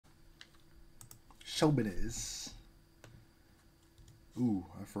Showbiz. Ooh,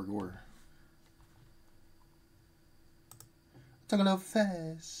 I forgot. Talk a little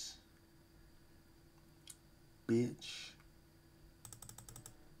fast. Bitch.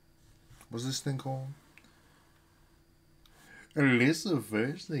 What's this thing called? Alyssa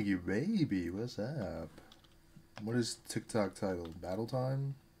first, thank you, baby. What's up? What is TikTok title? Battle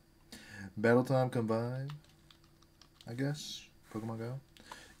Time? Battle Time combined? I guess. Pokemon Go?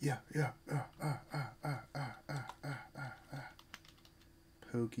 Yeah.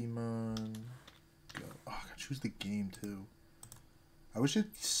 Pokemon Go. Oh, I gotta choose the game too. I wish it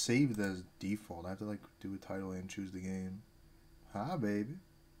saved as default. I have to like do a title and choose the game. Hi, baby.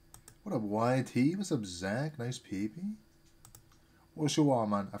 What up, YT? What's up, Zach? Nice peepee. What's your wall,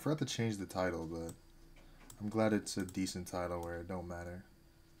 man? I forgot to change the title, but I'm glad it's a decent title where it don't matter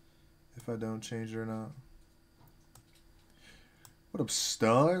if I don't change it or not. What up,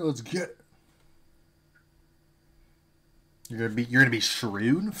 Star? Let's get it. You're gonna be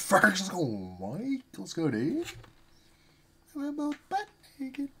shrewd first. Let's go, Mike. Let's go, dude. We're both butt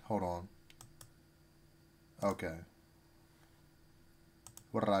naked. Hold on. Okay.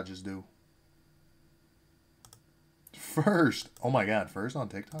 What did I just do? First. Oh my god, first on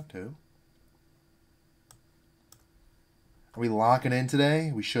TikTok too? Are we locking in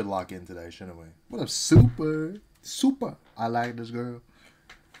today? We should lock in today, shouldn't we? What up, Super? Super. I like this girl.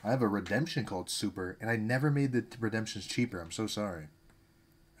 I have a redemption called Super, and I never made the redemptions cheaper. I'm so sorry.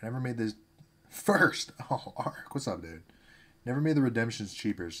 I never made this first. Oh, Ark. What's up, dude? Never made the redemptions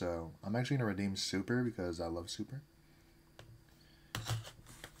cheaper, so I'm actually going to redeem Super because I love Super.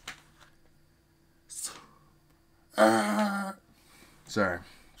 Sorry.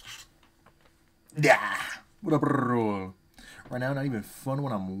 Yeah. What up, bro? Right now, not even fun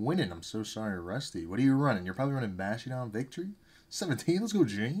when I'm winning. I'm so sorry, Rusty. What are you running? You're probably running Bashing Down Victory? 17? Let's go,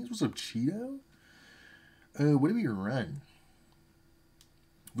 James. What's up, Cheeto? What did we run?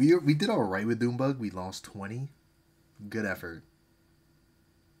 We did all right with Doombug. We lost 20. Good effort.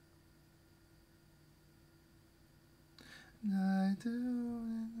 I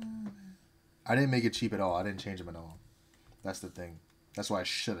didn't make it cheap at all. I didn't change them at all. That's the thing. That's why I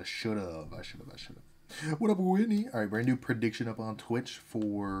should have. What up, Whitney? All right, brand new prediction up on Twitch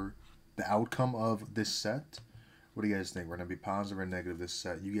for the outcome of this set. What do you guys think? We're going to be positive or negative this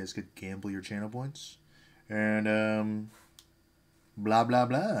set. You guys could gamble your channel points. And, blah, blah,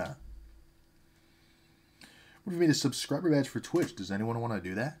 blah. What if we made a subscriber badge for Twitch? Does anyone want to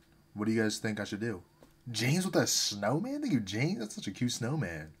do that? What do you guys think I should do? James with that snowman? Thank you, James. That's such a cute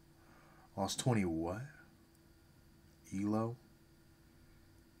snowman. Lost 20 what? Elo?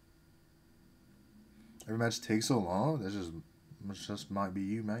 Every match takes so long? That's just might be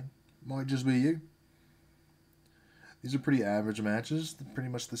you, man. Might just be you. These are pretty average matches. They're pretty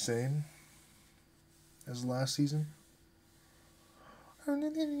much the same as last season.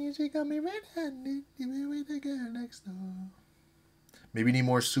 Maybe need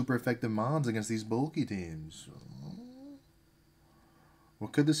more super effective mons against these bulky teams.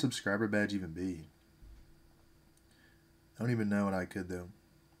 What could the subscriber badge even be? I don't even know what I could do.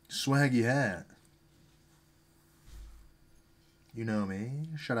 Swaggy hat. You know me.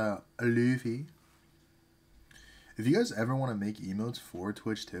 Shout out Luffy. If you guys ever want to make emotes for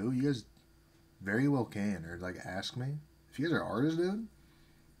Twitch too, you guys very well can. Or like ask me. If you guys are artists, dude,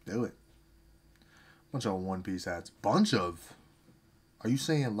 do it. Bunch of One Piece hats. Bunch of. Are you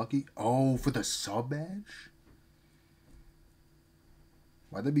saying lucky? Oh, for the sub badge?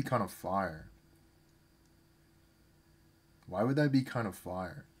 Why'd that be kind of fire? Why would that be kind of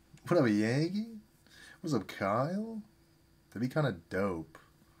fire? What up, Yankee? What's up, Kyle? That'd be kind of dope.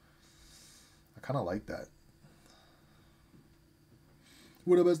 I kind of like that.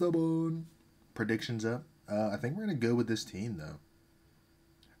 What up, Esteban? Predictions up. I think we're going to go with this team, though.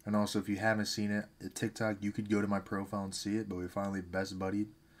 And also, if you haven't seen it, at TikTok, you could go to my profile and see it. But we finally best buddied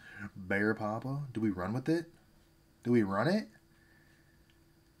Bear Papa. Do we run with it? Do we run it?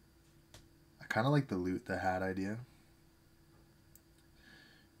 I kind of like the hat idea.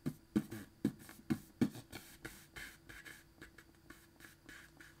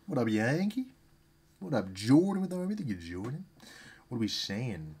 What up, Yankee? What up, Jordan with everything? You Jordan? What are we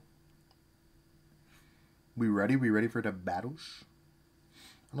saying? We ready? We ready for the battles?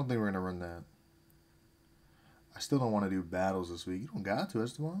 I don't think we're going to run that. I still don't want to do battles this week. You don't got to,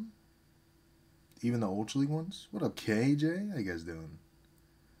 Esteban. Even the Ultra League ones. What up, KJ? How you guys doing?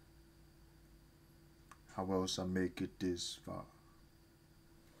 How else I make it this far?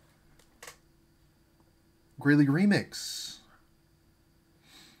 Great League Remix.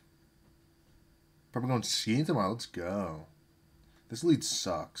 Probably going skiing tomorrow. Let's go. This lead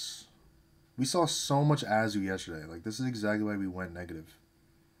sucks. We saw so much Azu yesterday. Like, this is exactly why we went negative.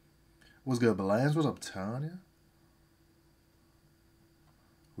 What's good, Balance? What's up, Tanya?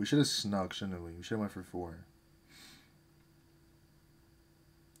 We should have snuck, shouldn't we? We should have went for 4.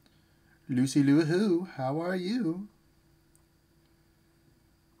 Lucy Lou Who, how are you?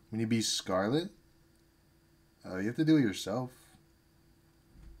 When you be Scarlet? You have to do it yourself.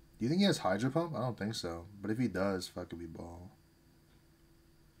 Do you think he has Hydro Pump? I don't think so. But if he does, fuck, it be ball.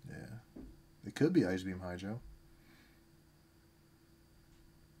 Yeah. It could be Ice Beam Hydro.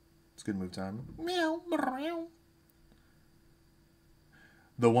 It's good move time. Meow, meow.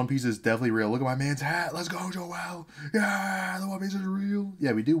 The One Piece is definitely real. Look at my man's hat. Let's go, Joel. Yeah, the One Piece is real.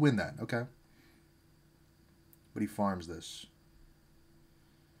 Yeah, we do win that. Okay. But he farms this.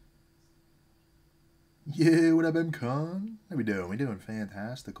 Yeah, what up, M-Con? How we doing? We doing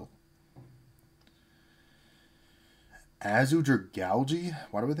fantastical. Azu Dragalgi?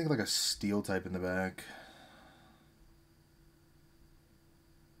 Why do we think like a steel type in the back?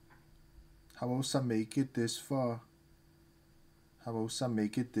 How else I make it this far? How else I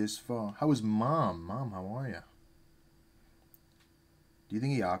make it this far? How is Mom? Mom, how are ya? Do you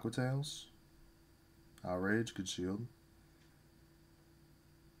think he Aqua Tails? Outrage, good shield.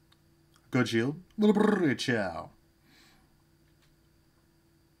 Good shield. Little brrrr, chow.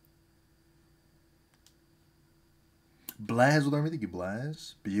 Blaz with army. Thank you,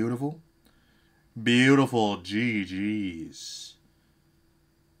 Blaz. Beautiful. Beautiful. GG's.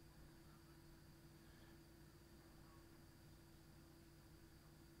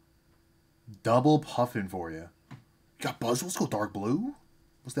 Double puffin for you. You got Buzz. Let's go dark blue.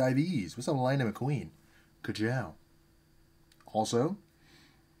 What's the IVs? What's up, Lightning McQueen? Ka-chow. Also,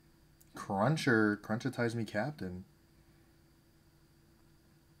 Cruncher ties me captain.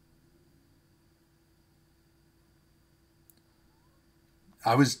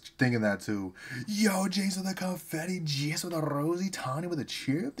 I was thinking that too. Yo, Jason the confetti, Jess with a rosy, Tony with a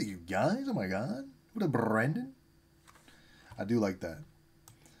chip. Thank you guys. Oh my god. What a Brendan. I do like that.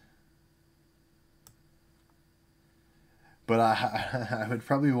 But I would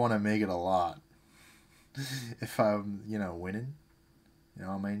probably want to make it a lot. If I'm, winning. You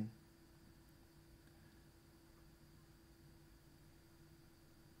know what I mean?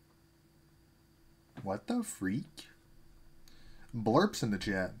 What the freak? Blurps in the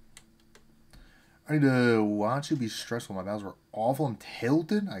chat. I need to watch you be stressful. My battles were awful and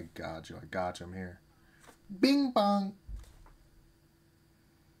tilted. I got you. I'm here. Bing bong.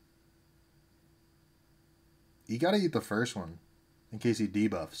 You gotta eat the first one in case he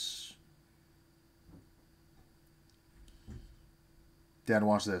debuffs. Dad,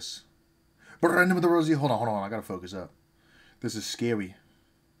 watch this. Brendan with the rosy. Hold on. I gotta focus up. This is scary.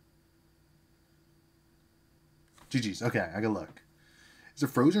 GG's. Okay, I gotta look. Is it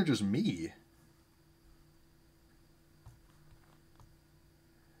Frozen or just me?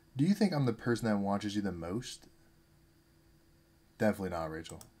 Do you think I'm the person that watches you the most? Definitely not,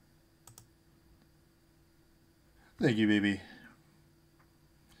 Rachel. Thank you, baby.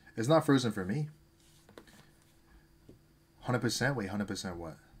 It's not Frozen for me. 100%? Wait, 100%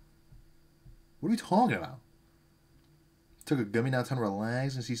 what? What are we talking about? Took a gummy, now time to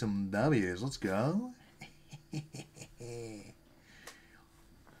relax and see some W's. Let's go.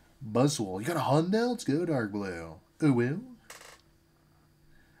 Buzzwole. You got a Honda? Let's go, Dark Blue. Ooh.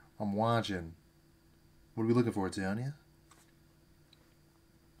 I'm watching. What are we looking for, Tanya?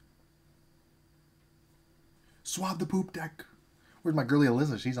 Swab the poop deck. Where's my girlie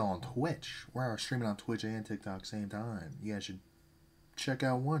Alyssa? She's on Twitch. We're streaming on Twitch and TikTok same time. You guys should check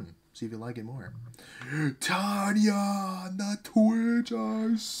out one. See if you like it more. Tanya on the Twitch.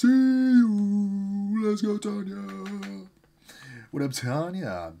 I see you. Let's go, Tanya. What up,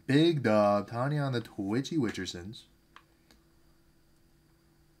 Tanya? Big dog. Tanya on the Twitchy Witchersons.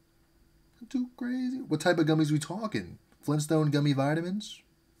 Too crazy. What type of gummies we talking? Flintstone gummy vitamins?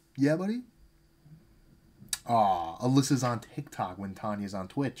 Yeah, buddy? Aw, Alyssa's on TikTok when Tanya's on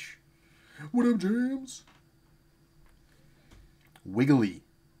Twitch. What up, James? Wiggly.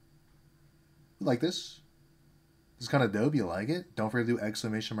 You like this? This is kind of dope. You like it? Don't forget to do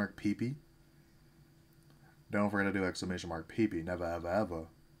exclamation mark peepee. Don't forget to do exclamation mark peepee. Never, ever, ever.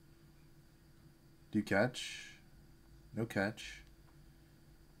 Do you catch? No catch.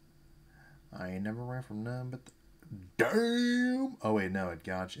 I ain't never ran from none but the... Damn! Oh, wait, no, it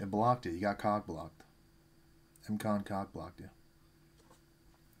got you. It blocked it. You got cock blocked. MCon cock blocked you.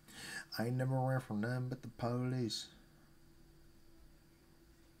 I ain't never ran from none but the police.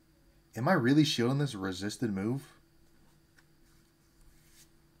 Am I really shielding this resisted move?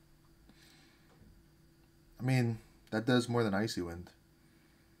 I mean, that does more than Icy Wind.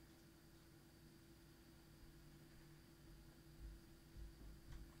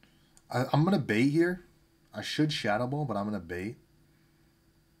 I'm going to bait here. I should Shadow Ball, but I'm going to bait.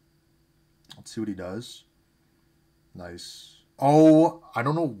 Let's see what he does. Nice. Oh, I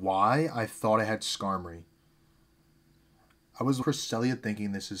don't know why I thought I had Skarmory. I was Cresselia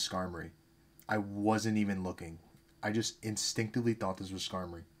thinking this is Skarmory. I wasn't even looking. I just instinctively thought this was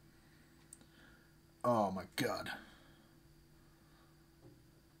Skarmory. Oh my god.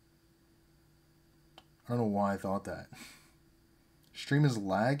 I don't know why I thought that. Stream is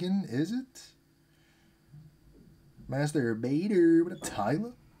lagging, is it? Master Bader. What up,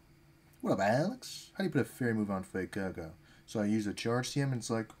 Tyler? What up, Alex? How do you put a fairy move on Fake Coco? So I use a charge TM and it's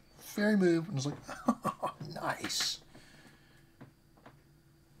like, fairy move. And it's like, oh, nice.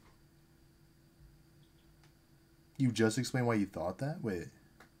 You just explained why you thought that? Wait.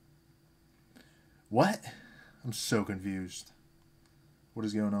 What? I'm so confused. What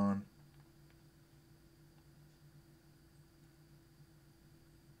is going on?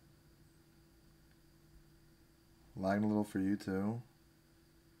 Lagging a little for you too.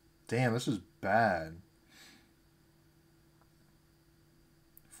 Damn, this is bad.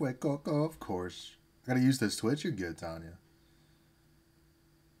 Fuecoco, of course. I gotta use this Twitch. You're good, Tanya.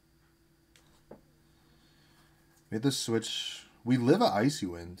 We have to switch. We live at Icy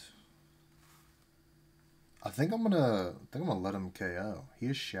Wind. I think I'm gonna let him KO. He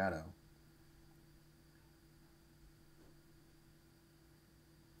is Shadow.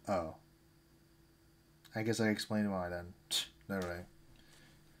 Oh. I guess I explained why then. Alright.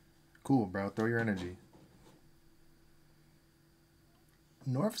 Cool, bro. Throw your energy.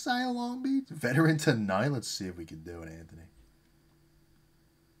 Northside Long Beach? Veteran to 9? Let's see if we can do it, Anthony.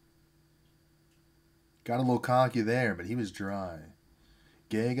 Got a little cocky there, but he was dry.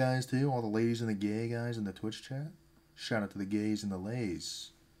 Gay guys, too? All the ladies and the gay guys in the Twitch chat? Shout out to the gays and the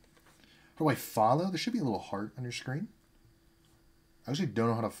lays. How do I follow? There should be a little heart on your screen. I actually don't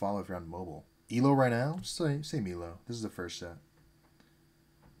know how to follow if you're on mobile. Elo right now? Say Milo. This is the first set.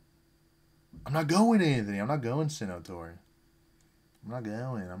 I'm not going, Anthony. I'm not going, Sinotor. I'm not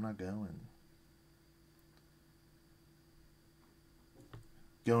going.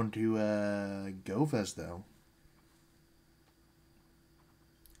 Going to GoFest, though.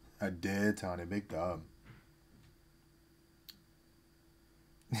 I did, Tony. Big dub.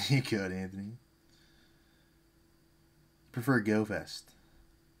 You could, Anthony. Prefer GoFest.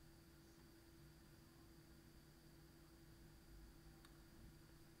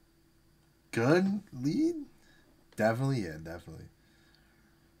 Good lead? Definitely, yeah, definitely.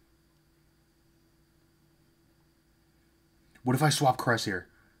 What if I swap Cress here?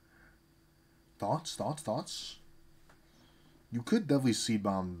 Thoughts? You could definitely Seed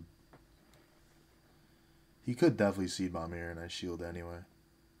Bomb. He could definitely Seed Bomb here and I shield anyway.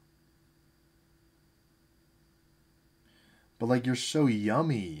 But like, you're so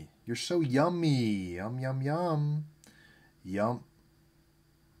yummy. You're so yummy. Yum, yum, yum. Yum.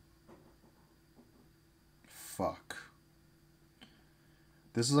 Fuck.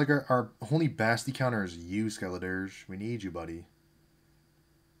 This is like our only Basti counter is you, Skeletor's. We need you, buddy.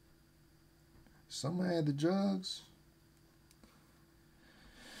 Someone had the jugs.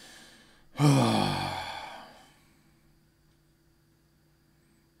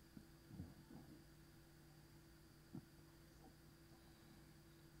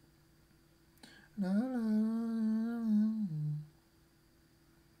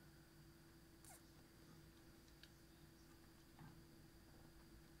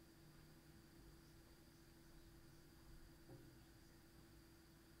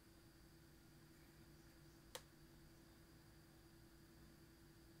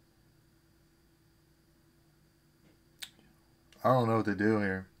 I don't know what to do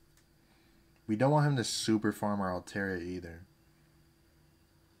here. We don't want him to super farm our Altaria either.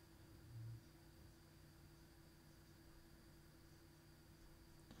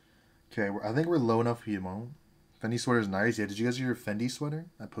 Okay, I think we're low enough for you, Mo. Fendi sweater is nice. Yeah, did you guys get your Fendi sweater?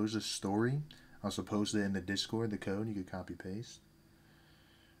 I posted a story. I also posted it in the Discord, the code. You could copy paste.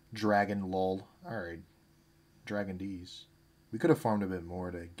 Dragon lol. Alright. Dragon D's. We could have farmed a bit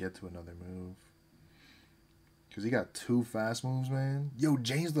more to get to another move. Because he got 2 fast moves, man. Yo,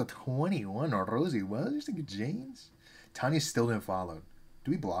 James the 21 or Rosie. What? You think James? Tanya still didn't follow.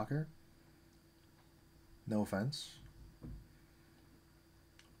 Do we block her? No offense.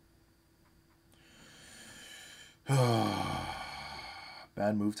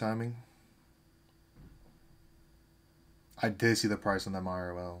 Bad move timing. I did see the price on that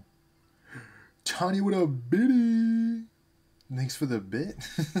IRL. Tanya with a bitty. Thanks for the bit.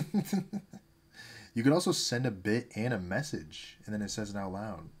 You can also send a bit and a message, and then it says it out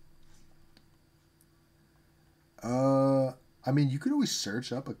loud. I mean, you could always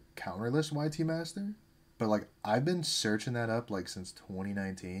search up a counterless YT Master, but like I've been searching that up like since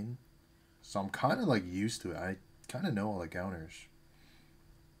 2019, so I'm kind of like used to it. I kind of know all the counters.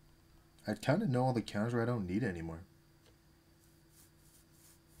 I kind of know all the counters where I don't need it anymore.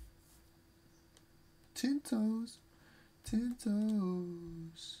 Tintos.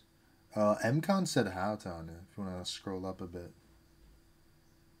 Tintos. MCon said how to on it, if you want to scroll up a bit.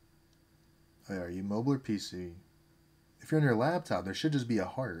 Oh, yeah, are you mobile or PC? If you're on your laptop, there should just be a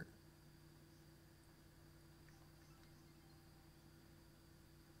heart.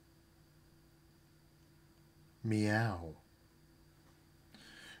 Meow.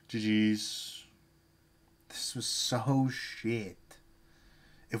 GG's. This was so shit.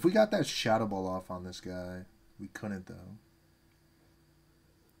 If we got that Shadow Ball off on this guy, we couldn't though.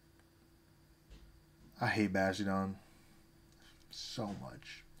 I hate Bastion. So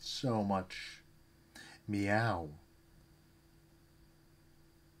much. So much. Meow.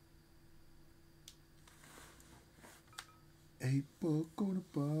 A book on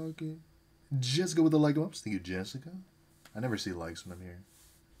a pocket. Jessica with the like ups. Thank you, Jessica. I never see likes when I'm here.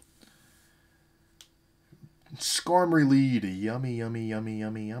 Skarmory lead. Yummy, yummy, yummy,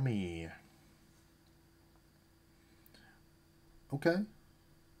 yummy, yummy. Okay.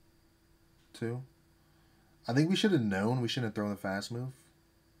 2. I think we should have known we shouldn't have thrown the fast move.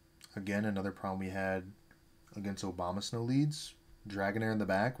 Again, another problem we had against Obama Snow leads. Dragonair in the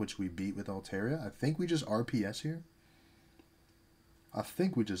back, which we beat with Altaria. I think we just RPS here.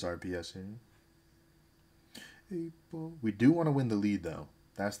 We do want to win the lead, though.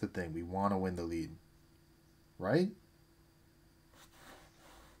 That's the thing. We want to win the lead. Right?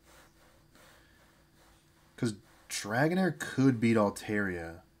 Because Dragonair could beat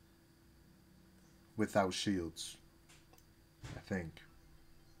Altaria without shields. I think.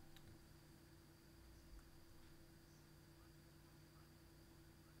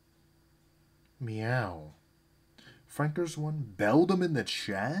 Meow. Frankers won. Beldum in the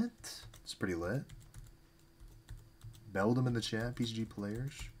chat? It's pretty lit. Beldum in the chat, PCG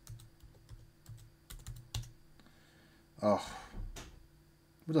players. Oh.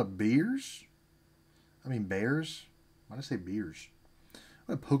 What's up, beers? I mean, bears? Why did I say beers?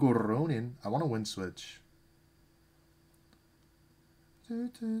 I'm going to Pogo Ronin. I want to win switch. I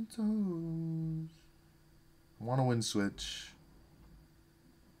want to win switch.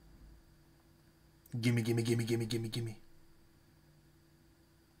 Gimme, gimme, gimme, gimme, gimme, gimme.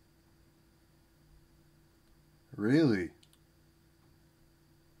 Really?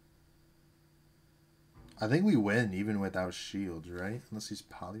 I think we win even without shields, right? Unless he's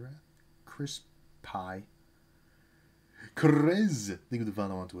Poliwrath. Chris Pie. Krez. Think of the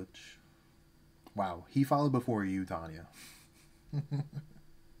follow on Twitch. Wow. He followed before you, Tanya.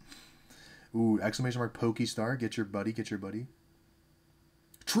 Ooh, exclamation mark Pokestar. Get your buddy, get your buddy.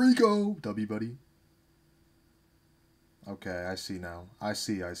 Trico. W buddy. Okay, I see now. I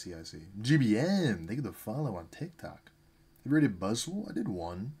see. GBM. Think of the follow on TikTok. Have you rated Buzzwole? I did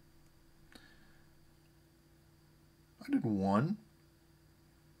 1.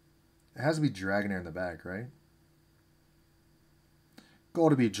 It has to be Dragonair in the back, right?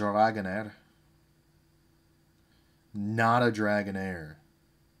 Gotta be Dragonair. Not a Dragonair.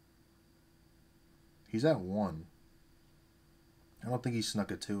 He's at 1. I don't think he snuck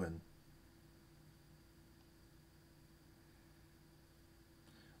a 2 in.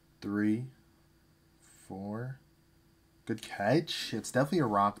 3, 4. Good catch. It's definitely a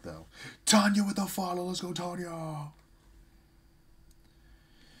rock, though. Tanya with the follow. Let's go, Tanya.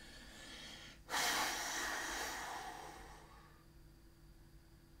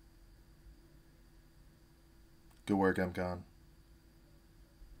 Good work, MCon.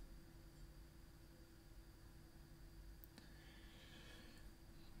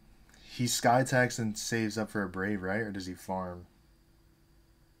 He sky attacks and saves up for a Brave, right? Or does he farm?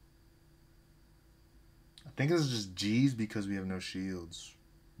 I think this is just G's because we have no shields.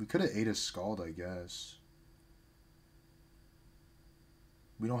 We could have ate a Scald, I guess.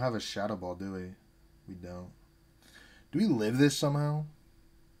 We don't have a Shadow Ball, do we? We don't. Do we live this somehow?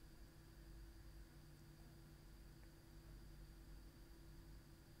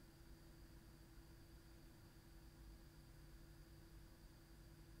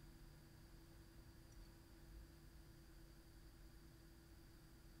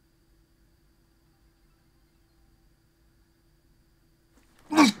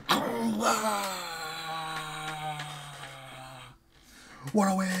 What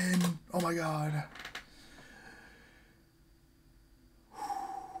a win! Oh my god.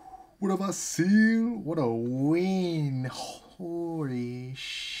 What a vacil! What a win! Holy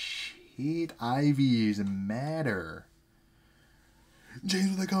shit. Ivy's matter.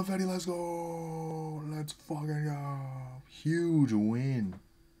 James with the confetti. Let's go. Let's fucking go. Huge win.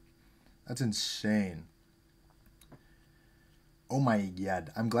 That's insane. Oh my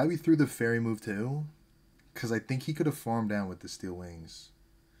god. I'm glad we threw the fairy move too. Because I think he could have farmed down with the steel wings.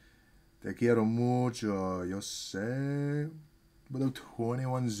 Te quiero mucho. Yo sé. With a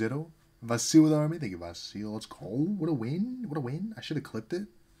 21-0. Vasil with the army. Thank you, Vasil. Let's go. What a win. What a win. I should have clipped it.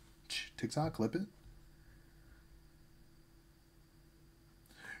 TikTok, clip it.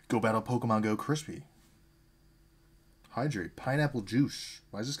 Go battle Pokemon Go Crispy. Hydrate. Pineapple juice.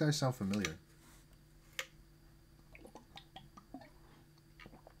 Why does this guy sound familiar?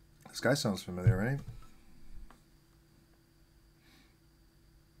 This guy sounds familiar, right?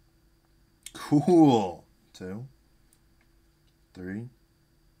 Cool. 2, 3,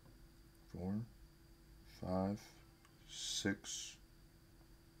 4, 5, 6,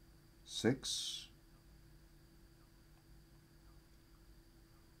 6.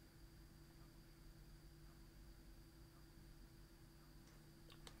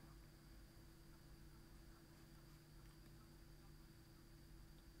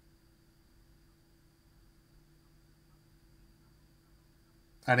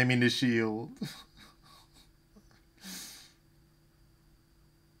 I didn't mean to shield.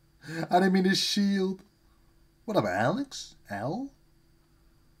 I didn't mean to shield. What up, Alex? L?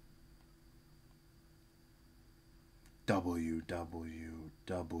 W, W,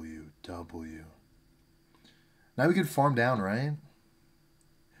 W, W. Now we can farm down, right?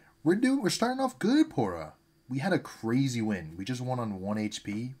 We're starting off good, Pora. We had a crazy win. We just won on 1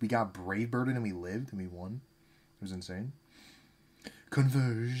 HP. We got Brave Birded and we lived and we won. It was insane.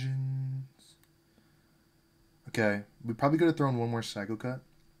 Conversions. Okay, we probably could have thrown one more Psycho Cut.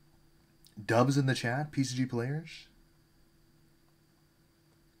 Dubs in the chat, PCG players.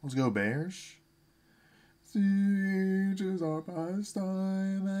 Let's go, Bears. Siege is our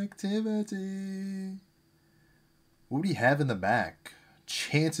pastime activity. What would he have in the back?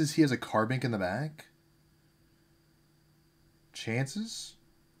 Chances he has a Carbink in the back? Chances?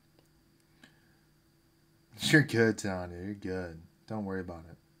 You're good, Tanya. You're good. Don't worry about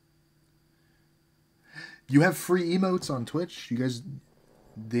it. You have free emotes on Twitch. You guys,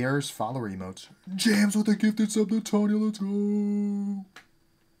 there's follower emotes. Jams with a gifted sub to Tanya. Let's go.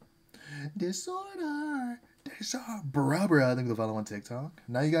 Disorder. Bruh. I think the follow on TikTok.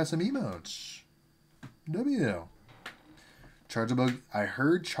 Now you got some emotes. W. Chargebug. I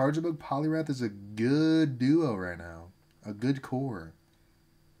heard Chargebug Poliwrath is a good duo right now. A good core.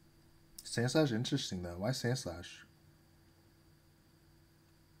 Sandslash interesting though. Why Sandslash?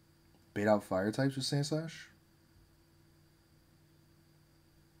 Bait out fire types with Sandslash?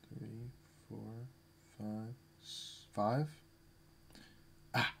 3, 4, 5, 5.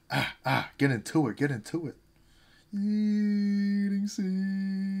 Get into it. Eating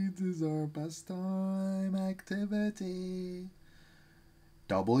seeds is our pastime activity.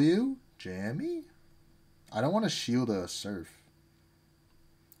 W? Jammy? I don't want to shield a Surf.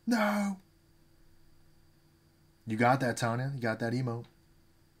 No! You got that, Tanya. You got that emote.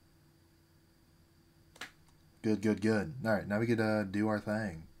 Good. Alright, now we could do our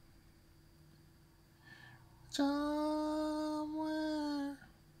thing. Somewhere.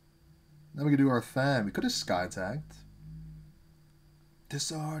 Now we can do our thing. We could have Sky Attacked.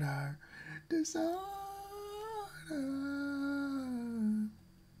 Disorder. Good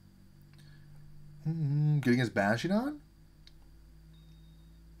against Bastiodon?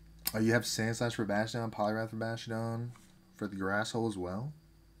 Oh, you have Sandslash for Bastiodon, Poliwrath for Bastiodon, for the Grasshole as well?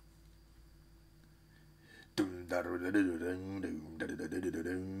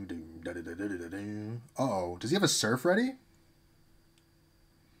 Uh-oh. Does he have a Surf ready?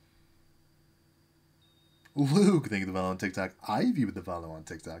 Luke, thank you for the follow on TikTok. Ivy with the follow on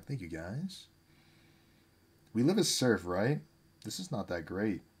TikTok. Thank you, guys. We live as Surf, right? This is not that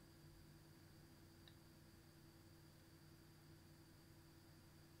great.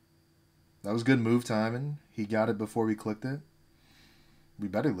 That was good move timing. He got it before we clicked it. We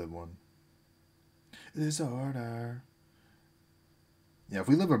better live one. Disorder. Yeah, if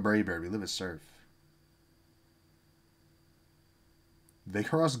we live a Brave Bird, we live a Surf.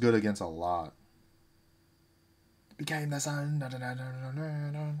 Vigoroth's good against a lot. Became the sun.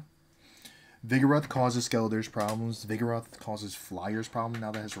 Vigoroth causes Skelders problems. Vigoroth causes Flyers problems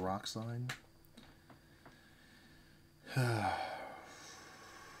now that has Rock Slide. I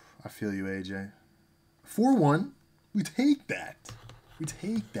feel you, AJ. 4-1. We take that.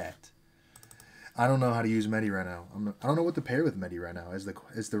 I don't know how to use Medi right now. I don't know what to pair with Medi right now as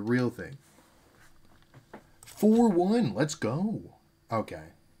the real thing. 4-1. Let's go. Okay.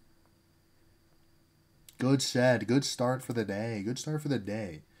 Good set. Good start for the day. Good start for the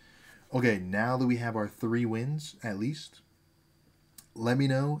day. Okay, now that we have our 3 wins, at least, let me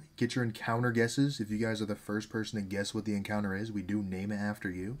know. Get your encounter guesses. If you guys are the first person to guess what the encounter is, we do name it after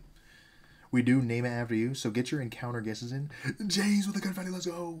you. We do name it after you, so get your encounter guesses in. James with the confetti, let's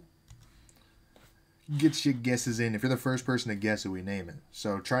go. Get your guesses in. If you're the first person to guess it, we name it.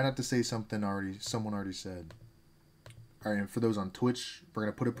 So try not to say something someone already said. All right, and for those on Twitch, we're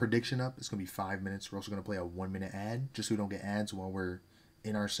going to put a prediction up. It's going to be 5 minutes. We're also going to play a 1-minute ad, just so we don't get ads while we're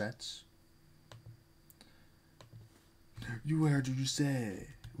in our sets. You heard what you said.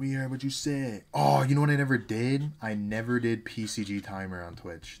 We heard what you said. Oh, you know what I never did? I never did PCG timer on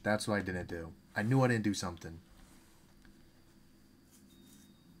Twitch. That's what I didn't do. I knew I didn't do something.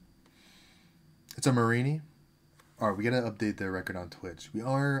 It's a Marini. Alright, we gotta update the record on Twitch. We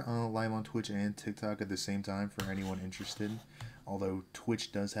are live on Twitch and TikTok at the same time for anyone interested. Although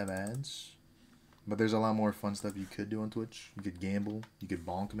Twitch does have ads. But there's a lot more fun stuff you could do on Twitch. You could gamble. You could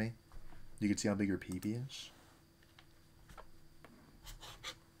bonk me. You could see how big your PP is.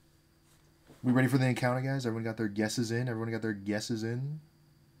 We ready for the encounter, guys? Everyone got their guesses in? Everyone got their guesses in?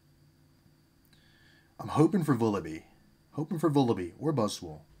 I'm hoping for Vullaby. Hoping for Vullaby or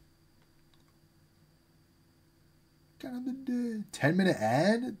Buzzswole. Kind of the day. 10-minute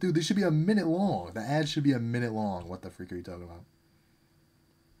ad? Dude, this should be a minute long. The ad should be a minute long. What the freak are you talking about?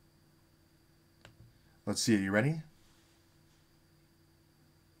 Let's see it. You ready?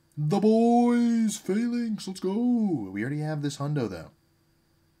 The boys! Phalanx, let's go! We already have this hundo, though.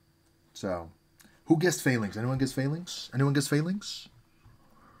 So, who guessed Phalanx? Anyone guess Phalanx? Anyone guess Phalanx?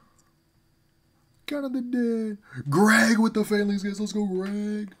 Kind of the day. Greg with the Phalanx, guys. Let's go,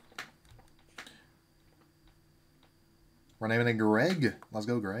 Greg. We're naming it Greg. Let's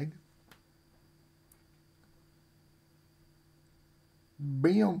go, Greg.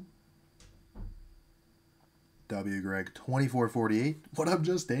 Bam. W, Greg. 24-48. What up,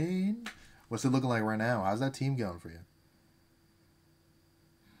 Justine? What's it looking like right now? How's that team going for you?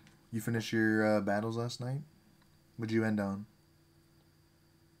 You finished your battles last night? What'd you end on?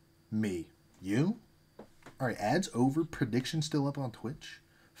 Me. You? Alright, ads over. Prediction still up on Twitch.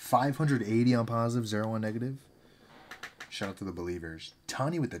 580 on positive, 0 on negative. Shout out to the believers.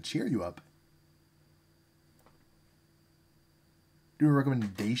 Tani with the cheer you up. Doing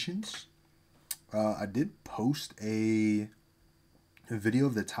recommendations. I did post a video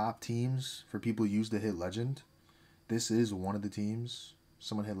of the top teams for people who use to hit legend. This is one of the teams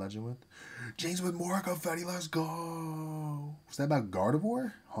someone hit legend with. James with more confetti, let's go. Was that about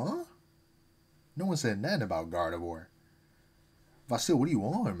Gardevoir? Huh? No one said nothing about Gardevoir. Vasil, what do you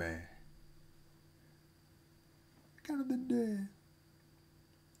want, man? Kind of the day.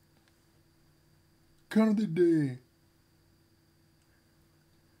 Kind of the day.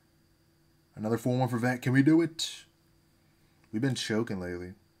 Another 4-1 for Vat. Can we do it? We've been choking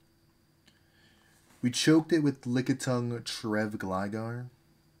lately. We choked it with Lickitung Trev Gligar.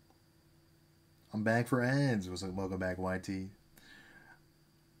 I'm back for ads. Was like, welcome back, YT.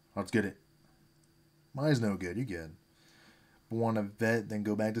 Let's get it. Mine's no good. You good. Want to vet, then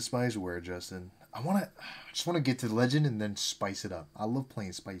go back to Spiceware, Justin. I just want to get to Legend and then spice it up. I love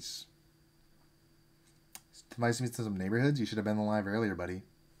playing Spice. Invites me to some neighborhoods. You should have been live earlier, buddy.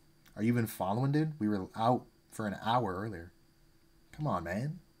 Are you even following, dude? We were out for an hour earlier. Come on,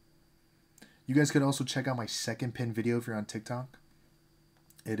 man. You guys could also check out my second pin video if you're on TikTok.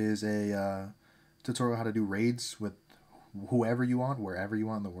 It is a tutorial how to do raids with whoever you want, wherever you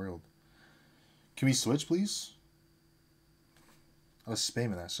want in the world. Can we switch, please? I was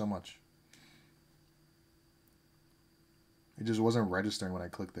spamming that so much. It just wasn't registering when I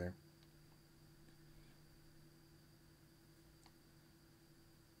clicked there.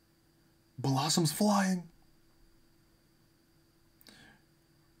 Blossom's flying.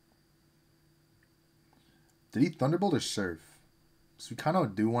 Did he Thunderbolt or Surf? So we kind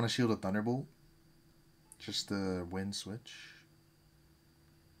of do want to shield a Thunderbolt. Just the wind switch.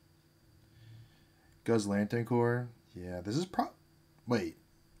 Guz Lantern Core. Yeah, this is Wait.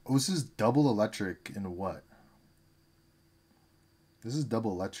 Oh, this is double electric in what? This is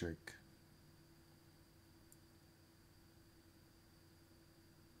double electric.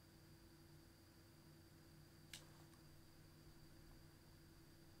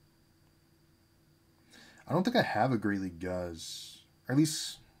 I don't think I have a Great League Guz. Or at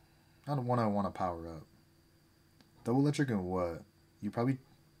least, not one I want to power up. Double electric and what? You probably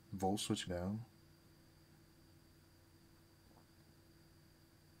Volt Switch down.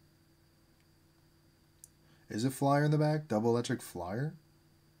 Is it Flyer in the back? Double electric Flyer?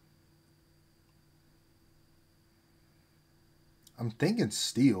 I'm thinking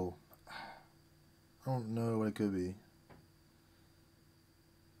Steel. I don't know what it could be.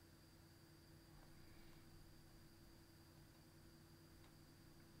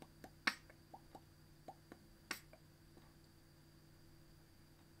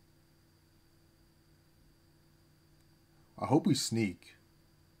 I hope we sneak.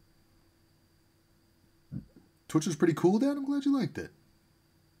 Twitch was pretty cool, Dad. I'm glad you liked it.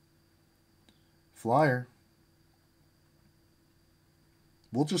 Flyer.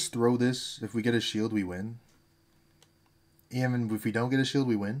 We'll just throw this. If we get a shield, we win. Even if we don't get a shield,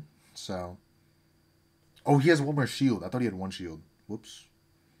 we win. So. Oh, he has one more shield. I thought he had one shield. Whoops.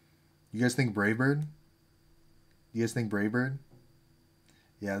 You guys think Bravebird? You guys think Bravebird?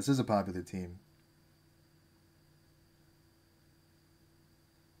 Yeah, this is a popular team.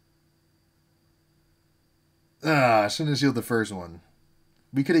 I shouldn't have shielded the first one.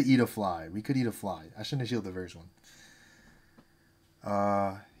 We could have eat a fly. We could eat a fly. I shouldn't have shielded the first one.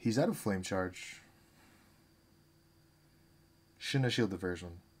 He's out of flame charge. Shouldn't have shielded the first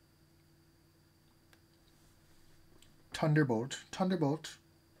one. Thunderbolt. Thunderbolt.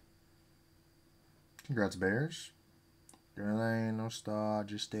 Congrats, Bears. There ain't no star.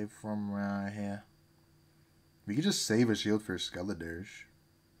 Just stay from right here. We could just save a shield for Skeletors.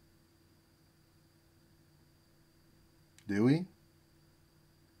 Do we?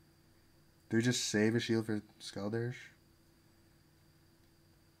 Do we just save a shield for Skeletors?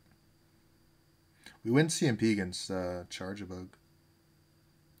 We win CMP against Charge-a-Bug.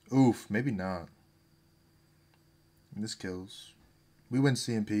 Oof, maybe not. This kills. We win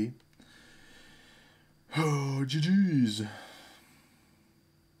CMP. Oh, GG's.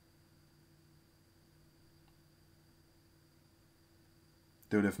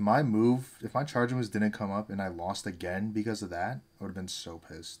 Dude, if my charge moves didn't come up and I lost again because of that, I would have been so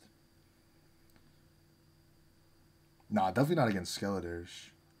pissed. Nah, definitely not against Skeletors.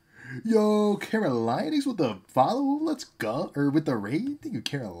 Yo, Carolinix with the follow? Let's go. Or with the raid? Think you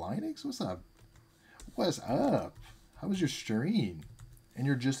Carolinix? What's up? What's up? How was your stream? And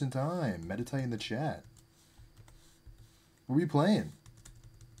you're just in time. Meditate in the chat. What were you playing?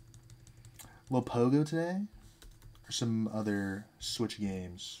 A little Pogo today? Or some other Switch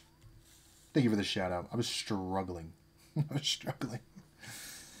games? Thank you for the shout out. I was struggling. I was struggling.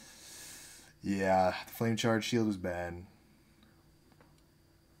 Yeah, the Flame Charge Shield was bad.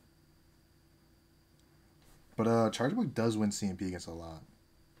 But Charge-a-Bug does win CMP against a lot.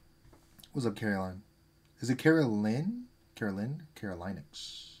 What's up, Caroline? Is it Carolyn? Carolyn?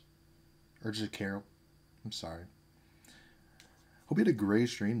 Carolinix. Or just Carol? I'm sorry. Hope you had a great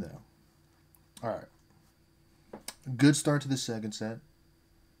stream, though. Alright. Good start to the second set.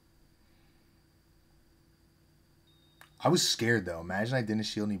 I was scared, though. Imagine I didn't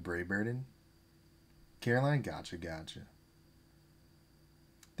shield any Brave Burden. Caroline, gotcha. Thank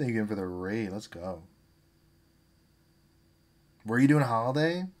you again for the raid. Let's go. Were you doing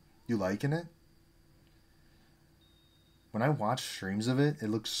Holiday? You liking it? When I watch streams of it, it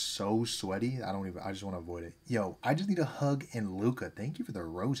looks so sweaty. I just want to avoid it. Yo, I just need a hug and Luca. Thank you for the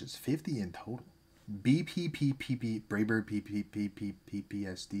roses. 50 in total. BPPPP Braybird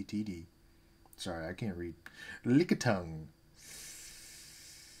PPPPPPSDTD. Sorry, I can't read. Lickitung.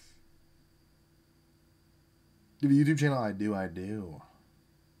 The YouTube channel, I do.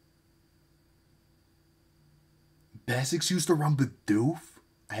 Best excuse to run Bidoof?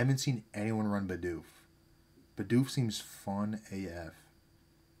 I haven't seen anyone run Bidoof. Bidoof seems fun AF.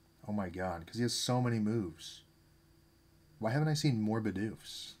 Oh my god, because he has so many moves. Why haven't I seen more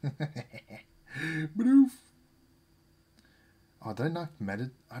Bidoofs? Bidoof! Oh, did I not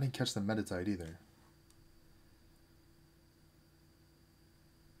I didn't catch the Meditite either.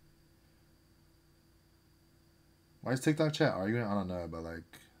 Why is TikTok chat arguing? I don't know, but like,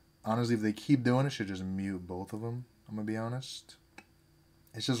 honestly, if they keep doing it, should just mute both of them. I'm gonna be honest.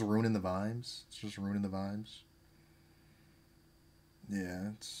 It's just ruining the vibes. Yeah,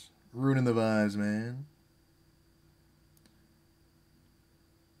 it's ruining the vibes, man.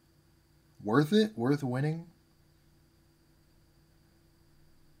 Worth it? Worth winning?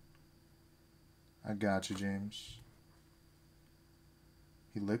 I got you, James.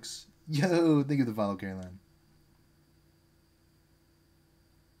 He licks. Yo, think of the follow, Caroline.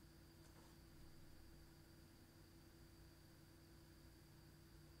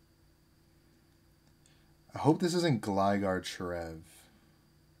 I hope this isn't Gligar Trev.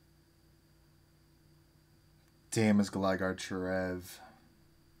 Damn, it's Gligar Trev.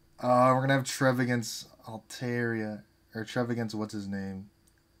 Oh, we're going to have Trev against Altaria. Or Trev against what's his name?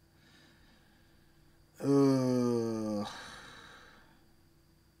 Ugh.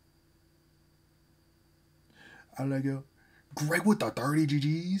 How did I go? Greg with the 30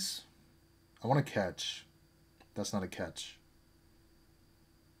 GGs? I want to catch. That's not a catch.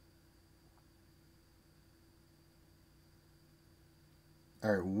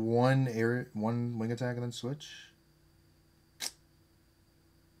 All right, one wing attack and then switch.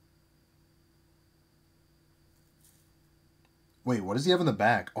 Wait, what does he have in the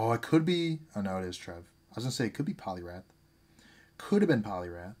back? Oh, it could be. Oh no, it is Trev. I was gonna say it could be Poliwrath. Could have been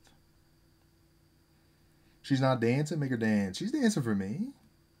Poliwrath. She's not dancing. Make her dance. She's dancing for me.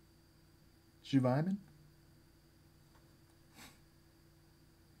 She vibing.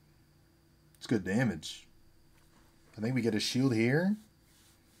 It's good damage. I think we get a shield here.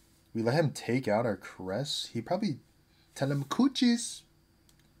 We let him take out our Caress. He probably tell him coochies.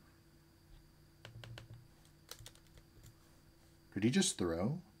 Did he just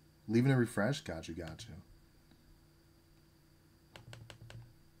throw? Leaving a refresh? Got you.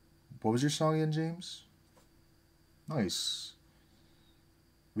 What was your song again, James? Nice.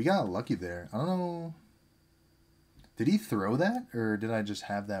 We got lucky there. I don't know. Did he throw that? Or did I just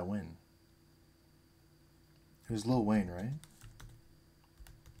have that win? It was Lil Wayne, right?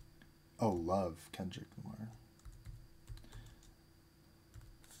 Oh, love Kendrick Lamar.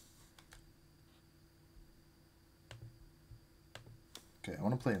 Okay, I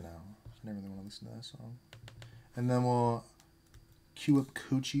want to play it now. I never really want to listen to that song. And then we'll queue up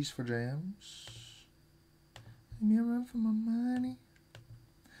coochies for jams. Give me a run for my money.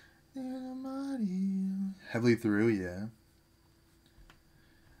 Heavily through, yeah.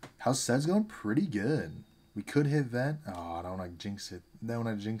 How's Sed's going? Pretty good. We could hit Vet. Oh, I don't want to jinx it. Don't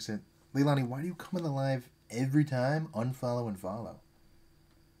want to jinx it. Leilani, why do you come in the live every time? Unfollow and follow.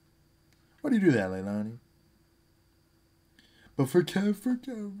 Why do you do that, Leilani? But for Kev.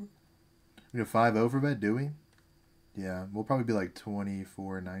 We have 5-0 for Bet, do we? Yeah, we'll probably be like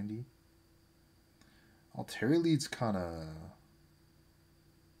 24.90. Terry leads kind of...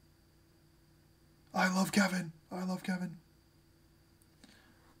 I love Kevin.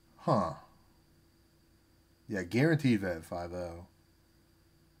 Huh. Yeah, guaranteed Vet 5-0.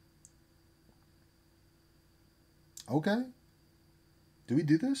 Okay. Do we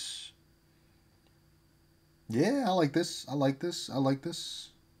do this? Yeah, I like this.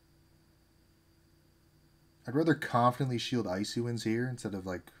 I'd rather confidently shield Icy Winds here instead of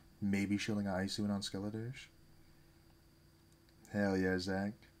like maybe shielding an Icy Wind on Skeletor's. Hell yeah,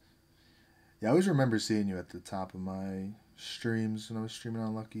 Zach. Yeah, I always remember seeing you at the top of my streams when I was streaming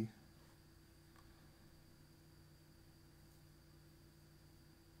on Lucky.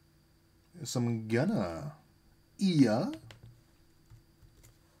 Some Gunna. Yeah.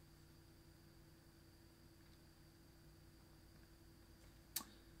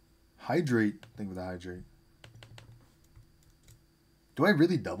 Hydrate. Think with the hydrate. Do I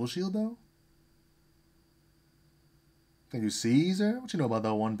really double shield though? Can you see, Caesar? What you know about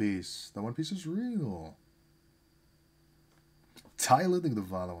that One Piece? That One Piece is real. Tyler, think the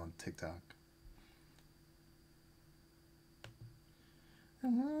follow on TikTok.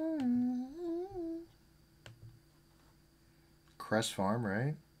 Crest Farm,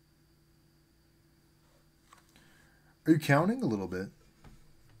 right? Are you counting a little bit?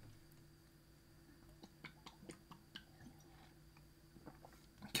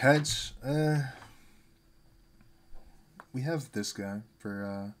 Catch, we have this guy for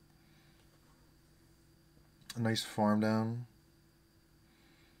a nice farm down.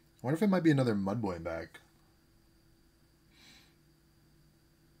 I wonder if it might be another Mudboy back.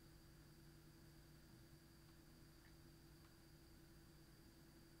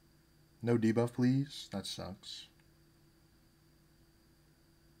 No debuff, please. That sucks.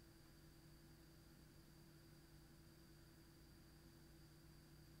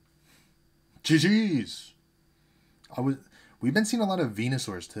 GG's. We've been seeing a lot of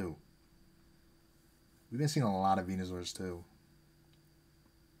Venusaurs too.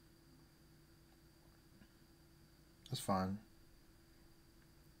 That's fine.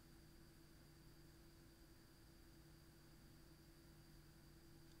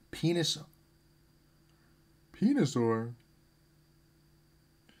 Penisaur.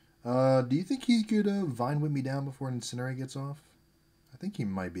 Do you think he could Vine Whip me down before Incinerate gets off? I think he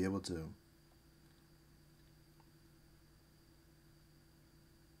might be able to.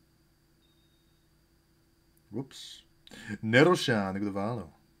 Whoops. Nettleshan, look at the follow.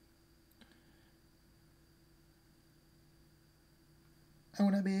 I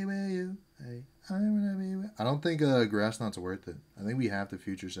wanna be with you. Hey, I wanna be with... I don't think Grass Knot's worth it. I think we have to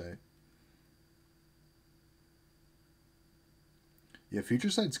Future Sight. Yeah, Future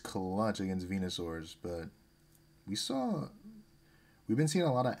Sight's clutch against Venusaurs, but we've been seeing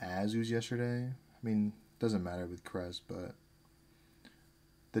a lot of Azus yesterday. I mean, doesn't matter with Crest, but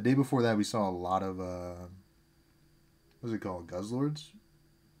The day before that, we saw a lot of what's it called? Guzzlords.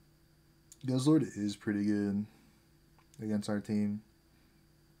 Guzzlord is pretty good against our team,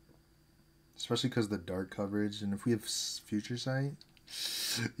 especially because of the dark coverage. And if we have future sight,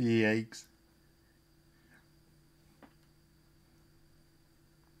 yikes.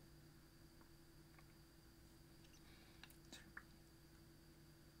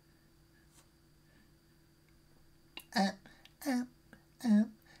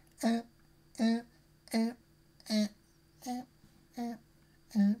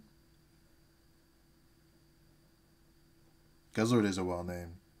 Guzzlord is a well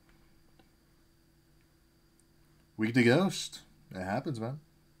name. Weak to Ghost. It happens, man.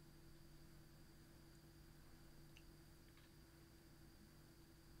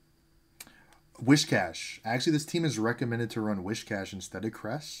 Wish Cash. Actually, this team is recommended to run Wish Cash instead of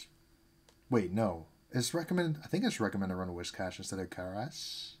Cress. Wait, no. It's recommended. I think it's recommended to run Wish Cash instead of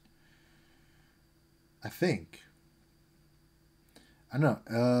Cress. I think. I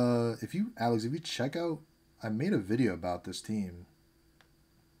don't know. Alex, if you check out, I made a video about this team.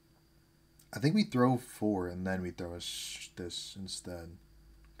 I think we throw 4 and then we throw this instead,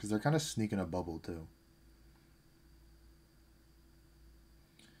 because they're kind of sneaking a bubble too.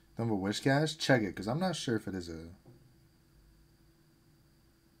 Number Wish Cash, check it, because I'm not sure if it is a.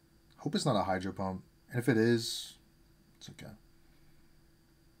 Hope it's not a hydro pump, and if it is, it's okay.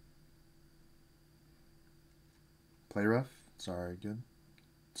 Play rough. It's alright, good.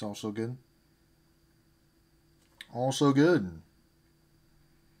 It's also good. Also good.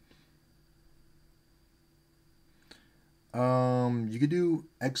 You could do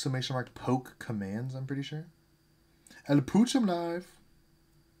exclamation mark poke commands, I'm pretty sure. El Puchum Live.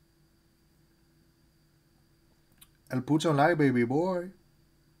 El Puchum Live, baby boy.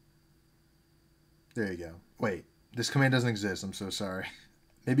 There you go. Wait, this command doesn't exist. I'm so sorry.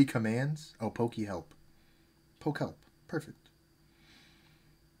 Maybe commands? Oh, pokey help. Poke help. Perfect.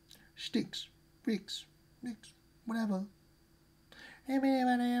 Sticks. Bricks. Mix. Whatever.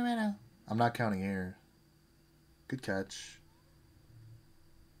 I'm not counting air. Good catch.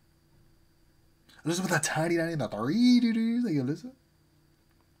 Listen with that tiny, that 3 Like, listen.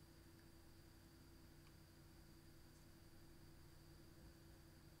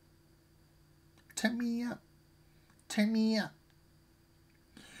 Turn me up. Turn me up.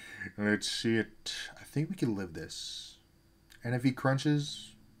 Let's see it. I think we can live this. And if he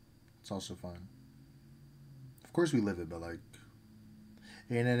crunches, it's also fine. Of course we live it, but like,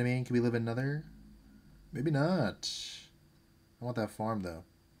 you know what I mean? Can we live another? Maybe not. I want that farm though.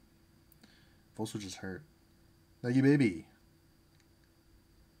 Full switch is hurt. Thank you, baby.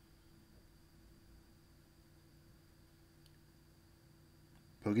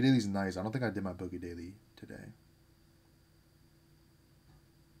 Poke Daily's nice. I don't think I did my Poke Daily today.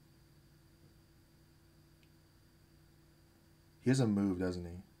 He has a move, doesn't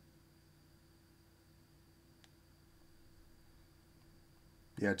he?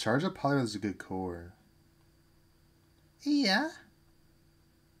 Yeah, Charge Up Polyrath is a good core. Yeah.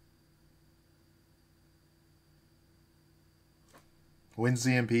 Win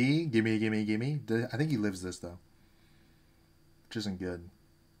CMP. Gimme, gimme, gimme. I think he lives this, though. Which isn't good.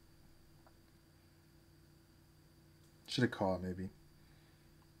 Should have caught, maybe.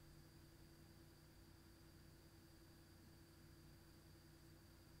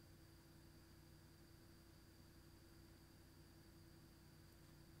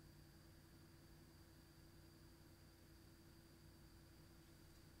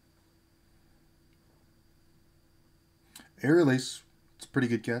 Air release. It's a pretty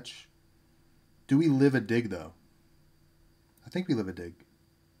good catch. Do we live a dig, though? I think we live a dig.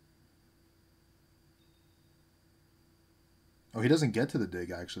 Oh, he doesn't get to the dig,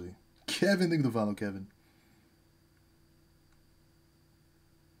 actually. Kevin, think of the follow, Kevin.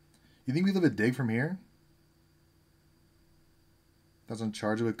 You think we live a dig from here? Doesn't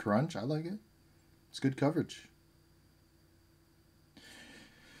charge it with crunch? I like it. It's good coverage.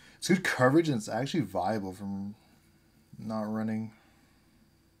 It's good coverage, and it's actually viable from not running.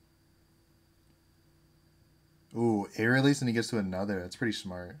 Ooh, air release and he gets to another. That's pretty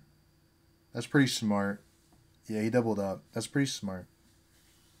smart. That's pretty smart. Yeah, he doubled up. That's pretty smart.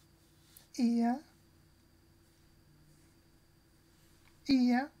 Yeah.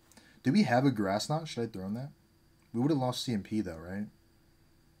 Yeah. Do we have a grass knot? Should I throw in that? We would have lost CMP though, right?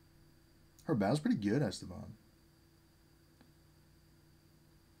 Her battle's pretty good, Esteban.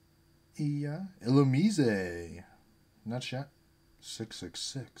 Yeah. Illumise. Not shot.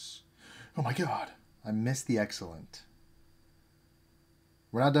 666. Oh my god. I missed the excellent.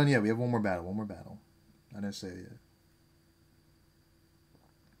 We're not done yet. We have one more battle. One more battle. I didn't say it yet.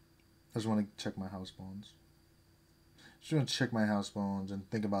 I just want to check my house bones. Just want to check my house bones and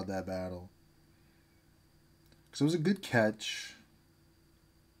think about that battle. Because it was a good catch.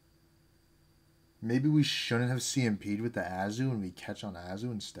 Maybe we shouldn't have CMP'd with the Azu and we catch on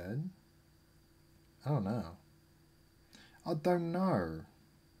Azu instead? I don't know. I don't know.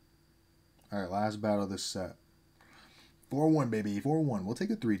 Alright, last battle of this set. 4-1, baby. 4-1. We'll take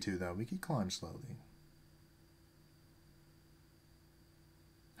a 3-2, though. We can climb slowly.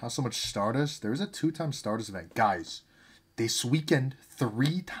 How's so much Stardust? There is a 2-time Stardust event. Guys, this weekend,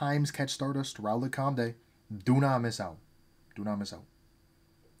 3 times catch Stardust. Raul Lecomte. Do not miss out. Do not miss out.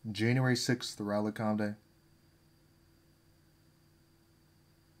 January 6th, the Raul Lecomte.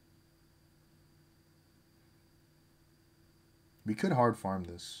 We could hard farm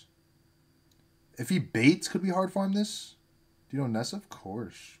this. If he baits, could we hard farm this? Do you know Nessa? Of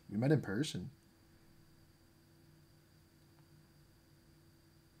course. We met in person.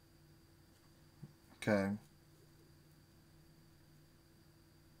 Okay.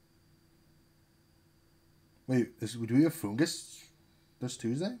 Wait, do we have Fungus this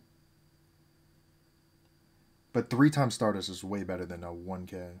Tuesday? But 3 times Stardust is way better than a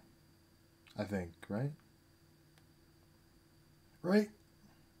 1K. I think, right? Right?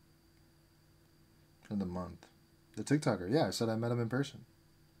 In the month. The TikToker. Yeah, I said I met him in person.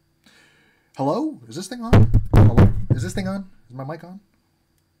 Hello? Is this thing on? Hello? Is this thing on? Is my mic on?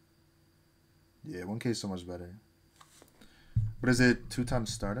 Yeah, 1K is so much better. But is it 2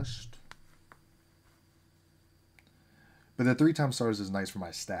 times Stardust? But the 3 times Stardust is nice for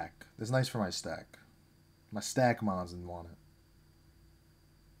my stack. It's nice for my stack. My stack mons didn't want it.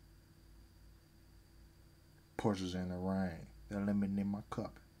 Porsches in the rain. They're limiting in my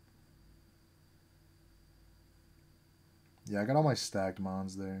cup. Yeah, I got all my stacked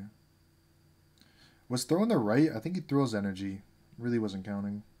mons there. Was throwing the right? I think he throws energy. Really wasn't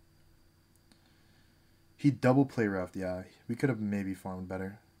counting. He double play roughed. Yeah, we could have maybe farmed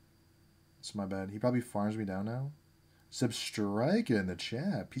better. It's my bad. He probably farms me down now. Substrike in the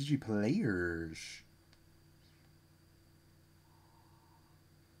chat. PG players.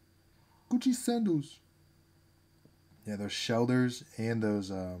 Gucci sandals. Yeah, those shelters and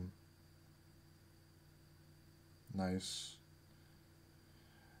those nice.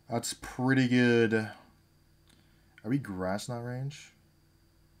 That's pretty good. Are we grass knot range?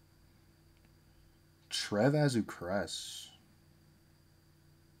 Trev Azu Cress.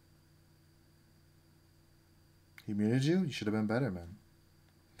 He muted you? You should have been better, man.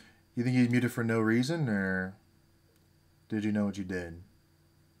 You think he muted for no reason, or did you know what you did?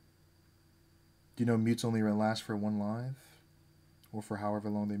 Do you know mutes only last for 1 live? Or for however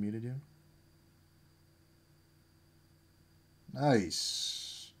long they muted you?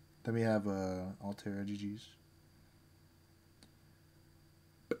 Nice. Then we have Altair GG's.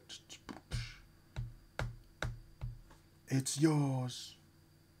 It's yours.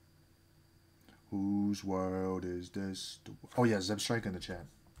 Whose world is this? Oh yeah, Zeb Strike in the chat.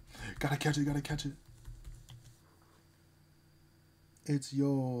 Gotta catch it, gotta catch it. It's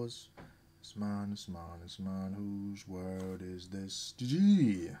yours. It's mine, it's mine, it's mine. Whose world is this?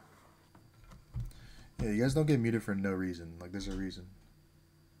 GG. Yeah, you guys don't get muted for no reason. Like, there's a reason.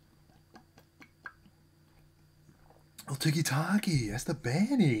 Oh, Tiki Taki. That's the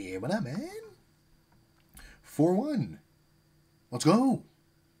Banny. What up, man? 4-1. Let's go.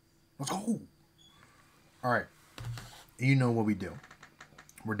 Let's go. All right. You know what we do.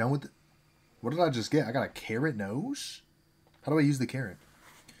 We're done with it. What did I just get? I got a carrot nose? How do I use the carrot?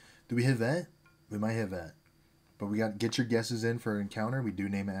 Do we hit that? We might hit that. But we got get your guesses in for an encounter. We do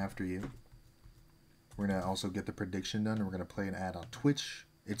name it after you. We're going to also get the prediction done. And we're going to play an ad on Twitch.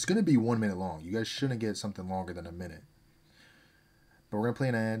 It's going to be 1 minute long. You guys shouldn't get something longer than a minute. But we're going to play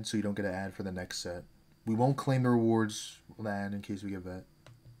an ad so you don't get an ad for the next set. We won't claim the rewards with the ad in case we get that.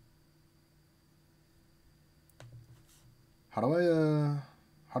 How do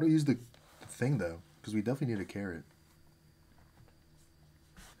I use the thing though? Because we definitely need a carrot.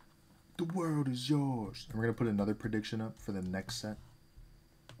 The world is yours. And we're going to put another prediction up for the next set.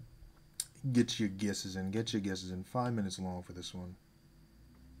 Get your guesses in. Get your guesses in. 5 minutes long for this one.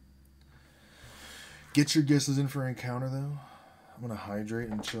 Get your guesses in for encounter though. I'm going to hydrate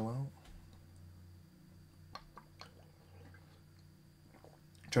and chill out.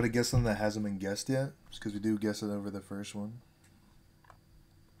 Try to guess something that hasn't been guessed yet. Just because we do guess it over the first one.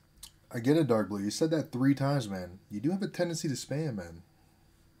 I get it, Dark Blue. You said that 3 times, man. You do have a tendency to spam, man.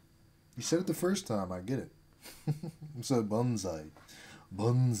 You said it the first time. I get it. I'm so bonsai.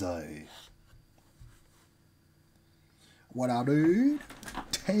 Bonsai. What up, dude?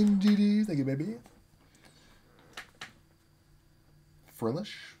 10 GDs. Thank you, baby.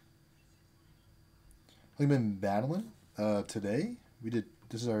 Frillish. We've been battling. Today we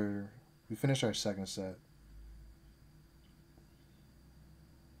finished our second set.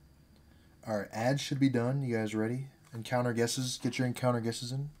 Our ads should be done. You guys ready? Encounter guesses. Get your encounter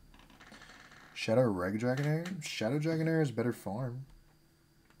guesses in. Shadow Reg Dragonair. Shadow Dragonair is better farm,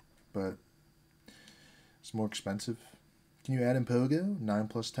 but it's more expensive. Can you add in Pogo? 9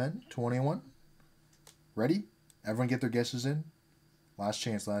 plus 10, 21. Ready? Everyone get their guesses in. Last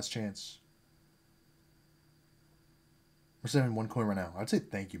chance, last chance. We're sending one coin right now. I'd say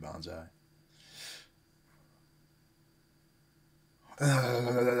thank you, Bonsai.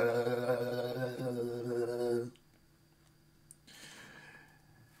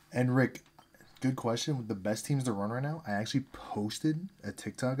 And Rick, good question. With the best teams to run right now, I actually posted a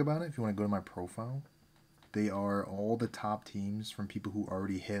TikTok about it. If you want to go to my profile, they are all the top teams from people who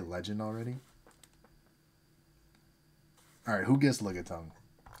already hit Legend already. All right, who guessed Lickitung?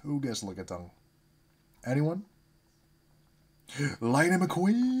 Who guessed Lickitung? Anyone? Lightning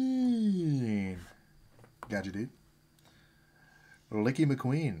McQueen. Got you, dude. Licky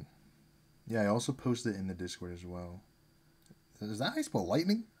McQueen. Yeah, I also posted it in the Discord as well. Is that how you spell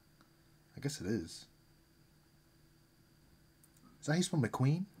lightning? I guess it is. Is that how you spell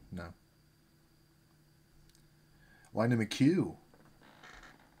McQueen? No. Lightning McHugh.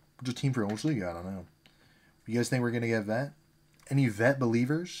 What's your team for Ultra League? I don't know. You guys think we're going to get vet? Any vet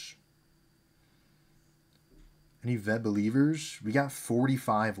believers? Any vet believers? We got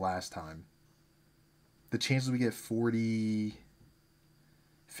 45 last time. The chances we get 40...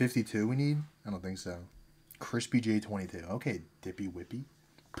 52 we need? I don't think so. Crispy J22. Okay, Dippy Whippy.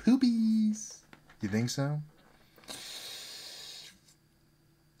 Poopies. You think so?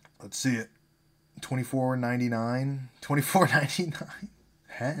 Let's see it. $24.99. $24.99.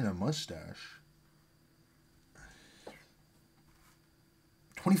 Hat and a mustache.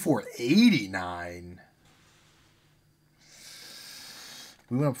 $24.89.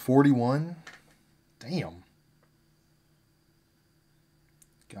 We went up 41. Damn.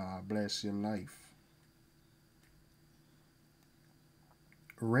 God bless your life.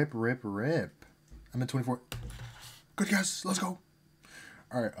 Rip, rip, rip. I'm at 24. Good guess. Let's go.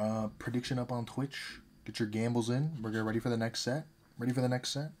 All right. Prediction up on Twitch. Get your gambles in. We're getting ready for the next set. Ready for the next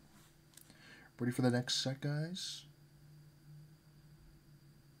set? Ready for the next set, guys?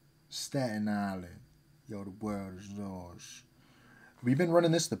 Staten Island. Yo, the world is yours. We've been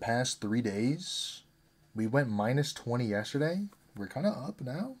running this the past 3 days. We went minus 20 yesterday. We're kind of up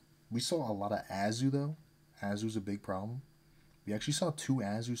now. We saw a lot of Azu, though. Azu's a big problem. We actually saw 2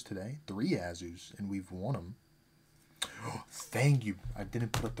 Azus today. 3 Azus, and we've won them. Oh, thank you. I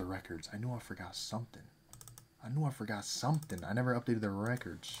didn't put up the records. I knew I forgot something. I never updated the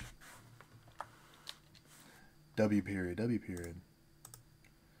records. W period. W period.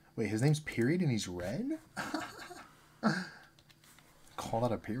 Wait, his name's Period and he's red? Call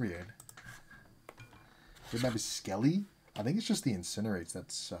that a period. Would that be Skelly? I think it's just the incinerates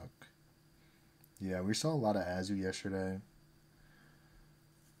that suck. Yeah, we saw a lot of Azu yesterday.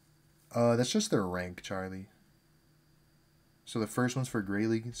 That's just their rank, Charlie. So the first one's for Grey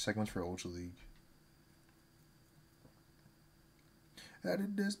League, second one's for Ultra League.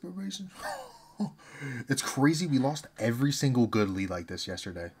 Added desperation. It's crazy. We lost every single good lead like this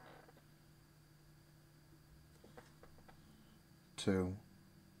yesterday. 2.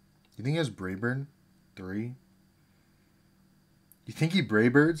 You think he has Braybird? 3. You think he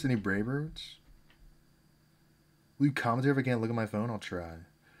Braybirds? Any Braybirds? Will you commentate if I can't look at my phone? I'll try.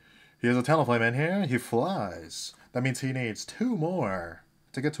 He has a Talonflame in here. He flies. That means he needs 2 more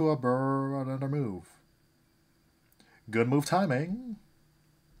to get to another move. Good move timing.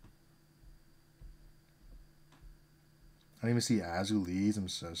 I didn't even see Azu leads. I'm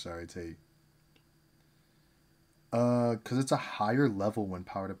so sorry, Tate. Because it's a higher level when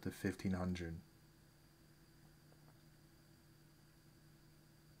powered up to 1500.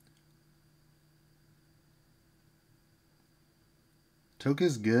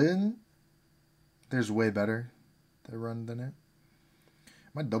 Toka's good. There's way better to run than it.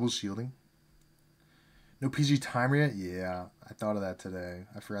 Am I double shielding? No PG timer yet? Yeah, I thought of that today.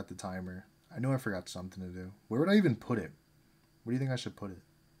 I forgot the timer. I know I forgot something to do. Where would I even put it? Where do you think I should put it?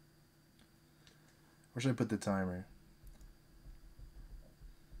 Where should I put the timer?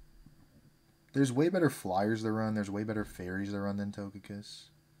 There's way better flyers to run. There's way better fairies to run than Togekiss.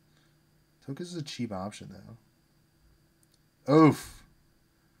 Togekiss is a cheap option, though. Oof.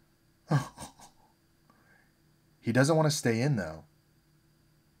 He doesn't want to stay in, though.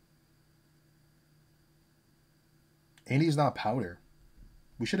 And he's not powder.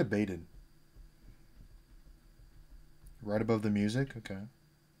 We should have baited. Right above the music? Okay.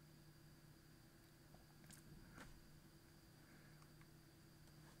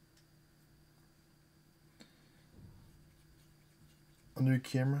 Under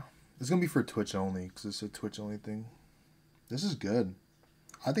camera. It's gonna be for Twitch only, because it's a Twitch only thing. This is good.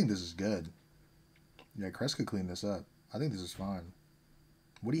 I think this is good. Yeah, Crest could clean this up. I think this is fine.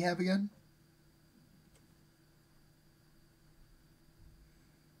 What do you have again?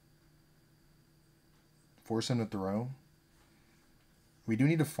 Force him to throw. We do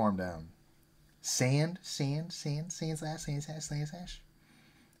need to farm down. Sand slash.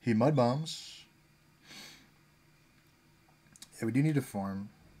 He mud bombs. Yeah, we do need to farm.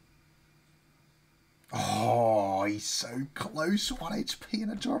 Oh, he's so close. 1 HP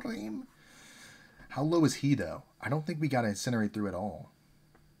in a dream. How low is he, though? I don't think we got to incinerate through at all.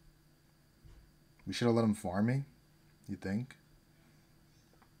 We should have let him farm me. You think?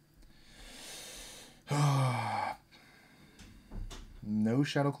 No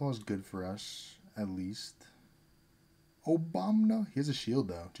Shadow Claw is good for us, at least. Obama. He has a shield,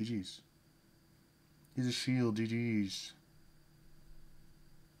 though. GG's. He has a shield. GG's.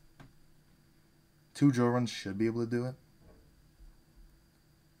 2 drill runs should be able to do it.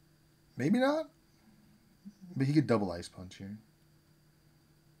 Maybe not. But he could double Ice Punch here.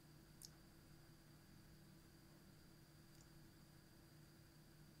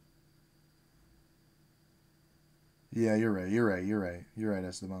 Yeah, you're right. You're right,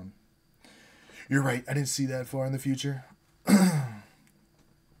 Esteban. You're right. I didn't see that far in the future.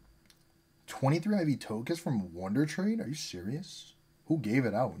 23 IV tokens from Wonder Trade? Are you serious? Who gave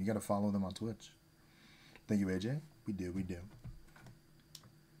it out? You got to follow them on Twitch. Thank you, AJ. We do.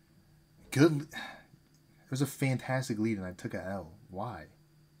 Good. It was a fantastic lead, and I took a L. Why?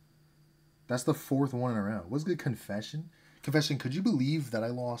 That's the 4th one in a row. What's good, Confession? Confession, could you believe that I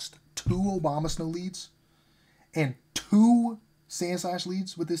lost 2 Obama Snow leads? And 2 Sand Slash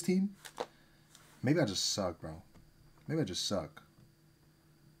leads with this team? Maybe I just suck, bro. Maybe I just suck.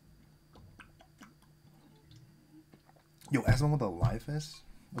 Yo, ask him what the life is.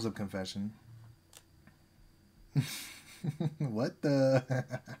 What's up, Confession? What the?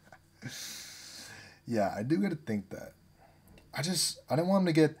 Yeah, I do gotta think that. I didn't want him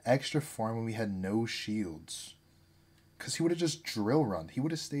to get extra farm when we had no shields. Because he would have just drill run. He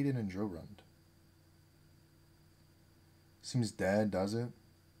would have stayed in and drill run. Seems dead, does it?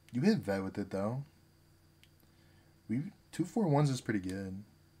 You hit vet with it, though. 2-4-1s is pretty good.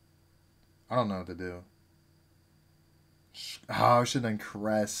 I don't know what to do. Oh, I should have done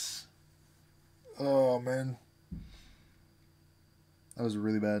Cress. Oh, man. That was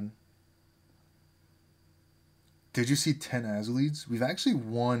really bad. Did you see 10 Azu leads? We've actually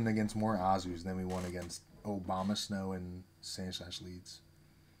won against more Azus than we won against Obama Snow and Sand Slash leads.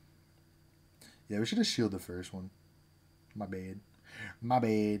 Yeah, we should have shielded the first one. My bad.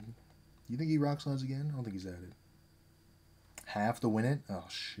 You think he rocks loads again? I don't think he's at it. Half to win it? Oh,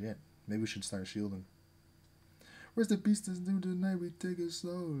 shit. Maybe we should start shielding. Where's the beast that's new tonight? We take it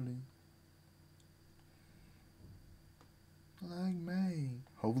slowly. Like me.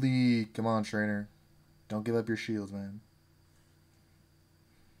 Hopefully, come on, trainer. Don't give up your shields, man.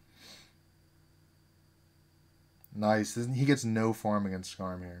 Nice. He gets no farm against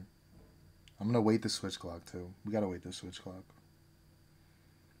Skarm here. I'm going to wait the switch clock, too. We got to wait the switch clock.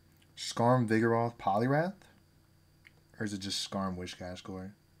 Skarm, Vigoroth, Poliwrath? Or is it just Skarm, Wish,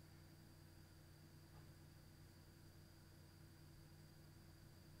 Cashcore?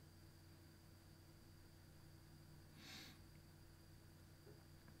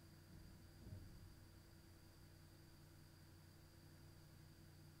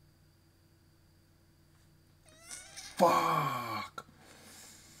 Fuck!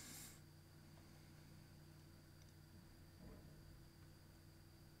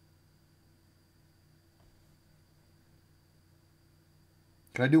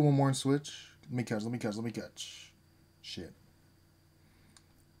 Can I do one more and switch? Let me catch. Shit.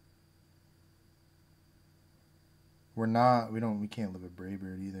 We can't live a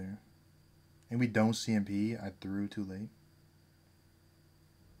Braybird either. And we don't CMP. I threw too late.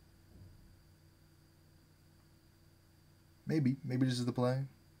 Maybe this is the play.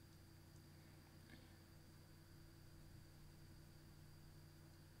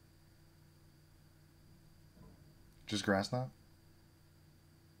 Just Grass Knot?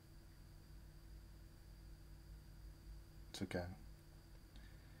 It's okay.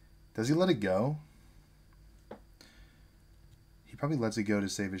 Does he let it go? He probably lets it go to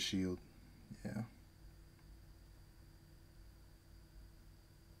save his shield. Yeah.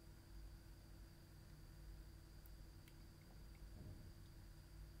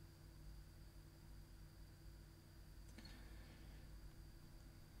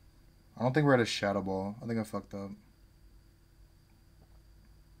 I don't think we're at a Shadow Ball. I think I fucked up.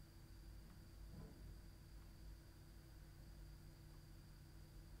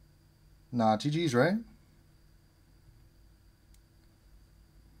 Nah, GG's, right?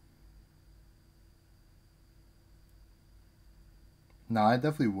 Nah, I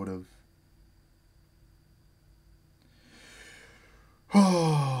definitely would have.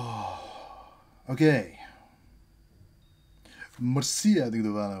 Okay. Marcia de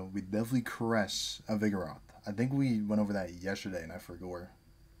Duvano. We definitely caress a Vigoroth. I think we went over that yesterday and I forgot.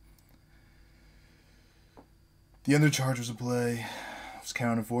 The undercharge was a play. I was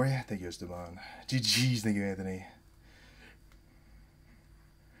counting for you. Thank you, Esteban. GG's, thank you, Anthony.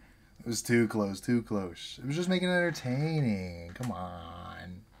 It was too close, too close. It was just making it entertaining. Come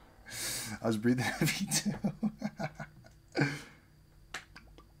on. I was breathing heavy too.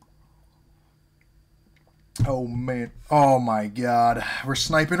 Oh man. Oh my god. We're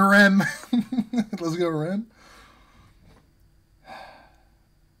sniping Rem. Let's go, Rem.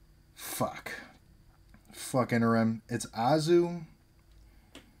 Fuck. Fucking Rem. It's Azu.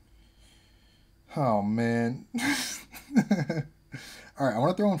 Oh man. Alright, I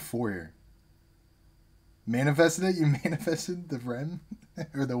want to throw in 4 here. Manifested it? You manifested the Rem?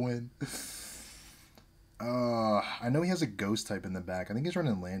 Or the win? I know he has a ghost type in the back. I think he's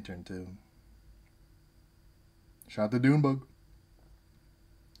running Lantern too. Shout out to Doonebug.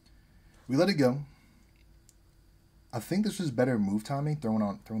 We let it go. I think this was better move timing,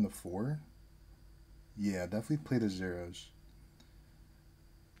 throwing the 4. Yeah, definitely play the zeros.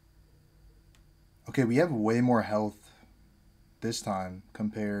 Okay, we have way more health this time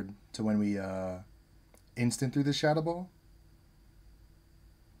compared to when we instant through the Shadow Ball.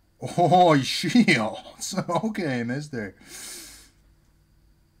 Oh, shields. Okay, mister.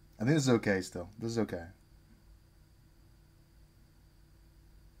 I think this is okay still. This is okay.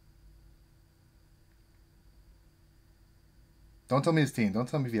 Don't tell me his team. Don't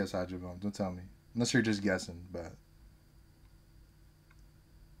tell me if he has Hydro Bone. Don't tell me. Unless you're just guessing, but...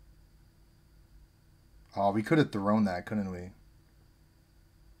 Oh, we could have thrown that, couldn't we?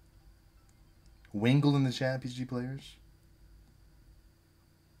 Wingle in the chat, PG players.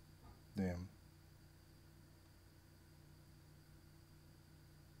 Damn.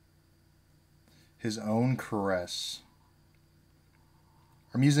 His own caress.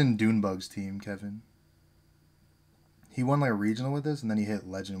 I'm using Doonebugs team, Kevin. He won like a regional with this, and then he hit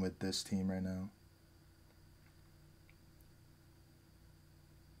legend with this team right now.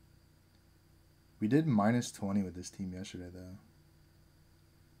 We did minus 20 with this team yesterday, though.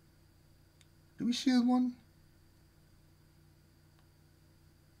 Did we shield one?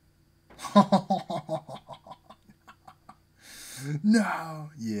 No.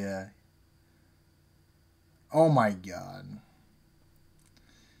 Yeah. Oh my god.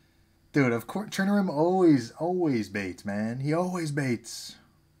 Dude, of course, Trinarim always baits, man. He always baits.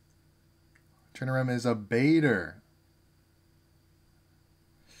 Trinarim is a baiter.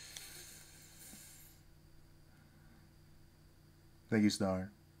 Thank you,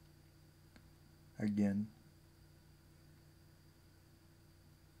 Star. Again.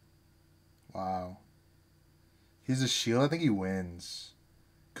 Wow. He's a shield. I think he wins.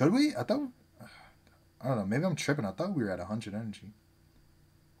 Could we? I thought... I don't know. Maybe I'm tripping. I thought we were at 100 energy.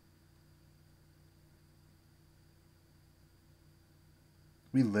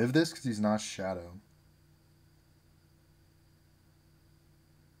 We live this because he's not Shadow.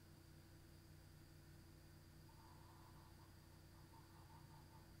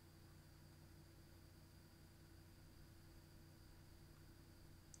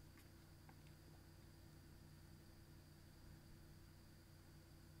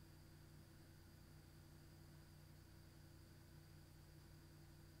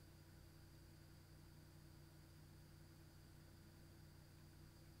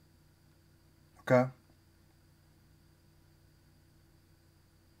 Okay.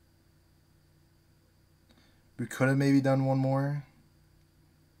 We could have maybe done one more.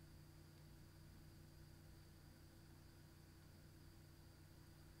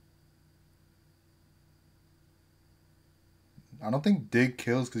 I don't think Dig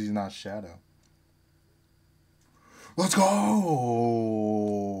kills because he's not Shadow. Let's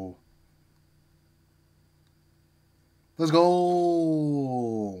go! Let's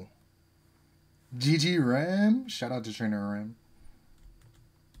go! GG Ram. Shout out to Trainer Ram.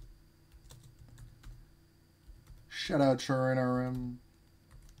 Shout out Trainer Ram.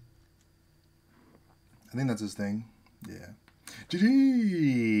 I think that's his thing. Yeah.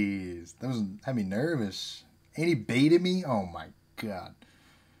 GG's. That had me nervous. And he baited me? Oh my god.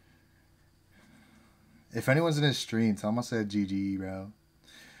 If anyone's in his stream, tell him I said GG, bro.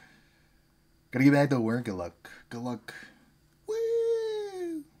 Gotta get back to work. Good luck. Good luck.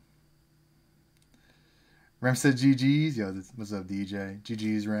 Woo! Rem said GG's. Yo, what's up, DJ?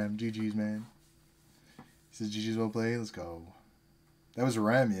 GG's, Rem. GG's, man. He says GG's well played. Let's go. That was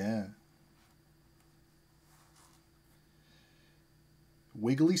Rem, yeah.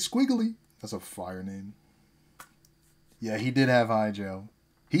 Wiggly Squiggly. That's a fire name. Yeah, he did have Hydro.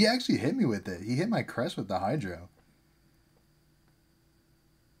 He actually hit me with it. He hit my crest with the Hydro.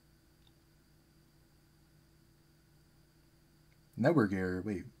 Network error.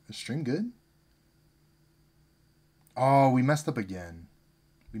 Wait, is stream good? Oh, we messed up again.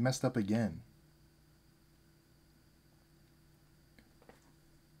 We messed up again.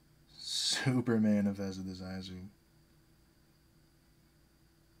 Super manifested this Azu.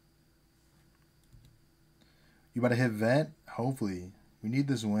 You about to hit vet? Hopefully. We need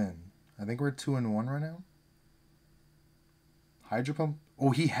this win. I think we're 2-1 right now. Hydro pump.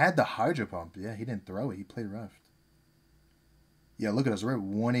 Oh, he had the hydro pump. Yeah, he didn't throw it. He played rough. Yeah, look at us. We're at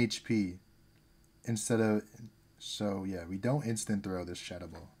 1 HP. Instead of... So, yeah, we don't instant throw this Shadow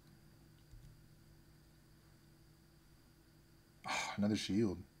Ball. Oh, another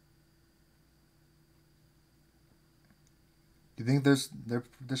shield. Do you think this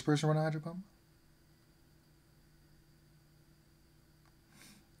person run a hydro pump?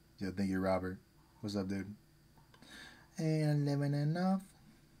 Yeah, thank you, Robert. What's up, dude? Ain't living enough.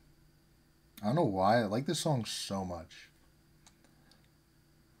 I don't know why. I like this song so much.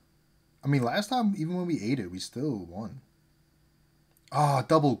 I mean, last time, even when we ate it, we still won. Ah,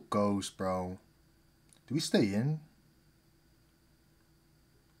 double ghost, bro. Do we stay in?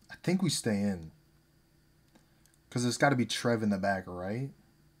 I think we stay in. Because there's got to be Trev in the back, right?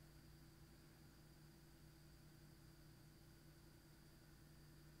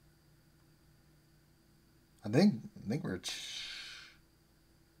 I think we're...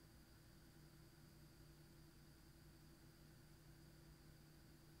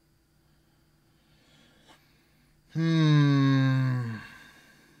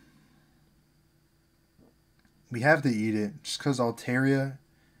 We have to eat it just because Altaria,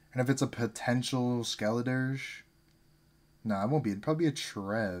 and if it's a potential Skeledirge, nah, it won't be. It'd probably be a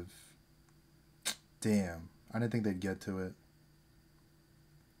Trev. Damn, I didn't think they'd get to it.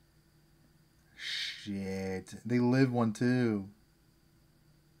 Shit, they live one too.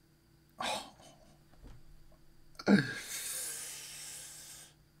 Oh.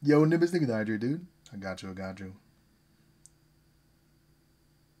 Yo, Nimbus nigga died here, dude. I got you.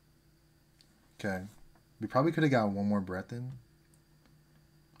 Okay. We probably could have got one more breath in.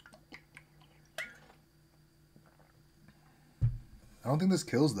 I don't think this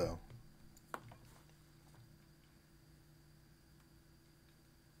kills, though.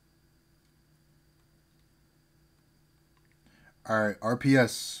 Alright,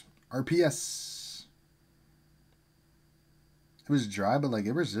 RPS. RPS. It was dry, but like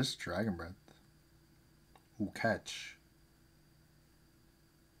it resists Dragon Breath. Ooh, catch.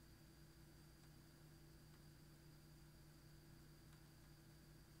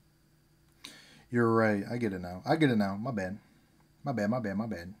 You're right. I get it now. My bad. My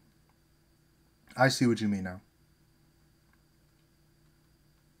bad. I see what you mean now.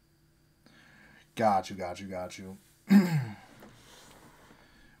 Got you.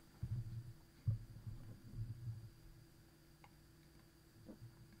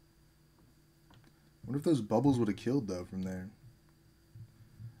 What if those bubbles would have killed, though, from there?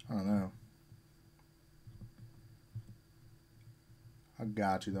 I don't know. I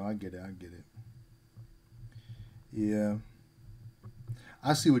got you, though. I get it. Yeah.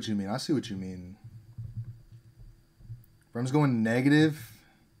 I see what you mean. Rem's going negative.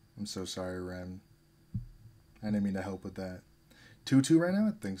 I'm so sorry, Rem. I didn't mean to help with that. 2-2 right now?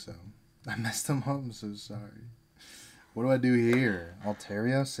 I think so. I messed him up. I'm so sorry. What do I do here?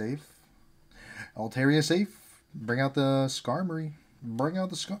 Altaria safe? Altaria safe? Bring out the Skarmory. Bring out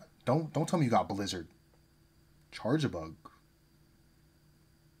the Scar... Don't tell me you got Blizzard. Charge a bug.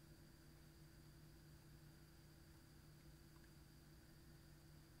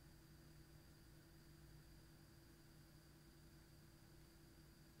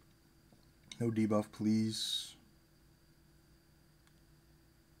 No debuff, please.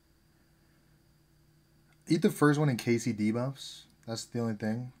 Eat the first one in case he debuffs. That's the only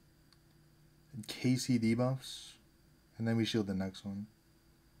thing. In case he debuffs. And then we shield the next one.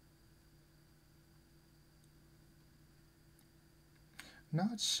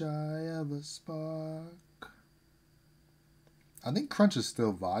 Not shy of a spark. I think Crunch is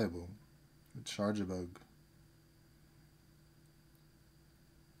still viable. With Charge a Bug.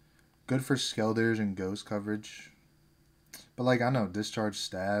 Good for Skelders and Ghost coverage. But like, I know, Discharge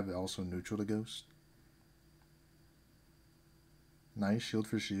Stab, also neutral to Ghost. Nice, shield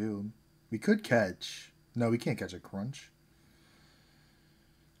for shield. We could catch. No, we can't catch a crunch.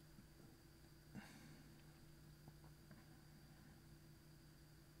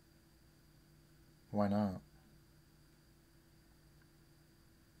 Why not?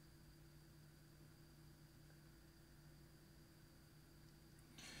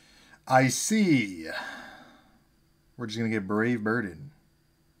 I see. We're just going to get Brave Birded.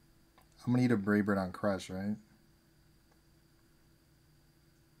 I'm going to eat a Brave Bird on Crest, right?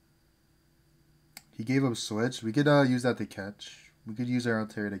 He gave up Switch. We could use that to catch. We could use our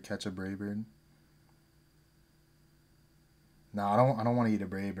Altair to catch a Brave Bird. No, I don't want to eat a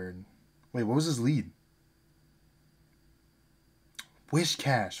Brave Bird. Wait, what was his lead? Wish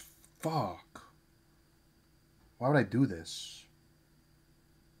Cash. Fuck. Why would I do this?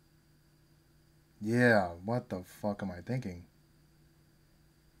 Yeah, what the fuck am I thinking?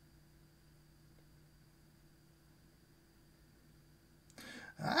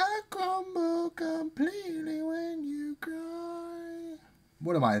 I crumble completely when you cry.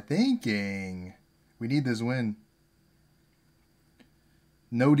 What am I thinking? We need this win.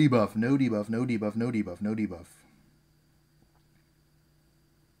 No debuff, no debuff, no debuff, no debuff, no debuff.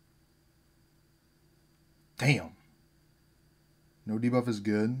 Damn. No debuff is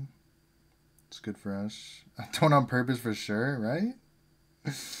good. It's good for us. I don't on purpose for sure, right?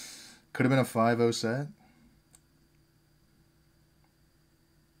 Could have been a 5-0 set.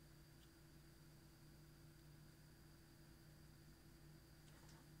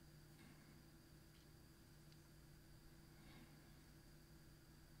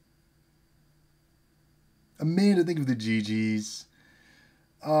 A minute to think of the GGs.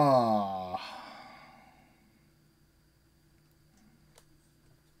 Ah.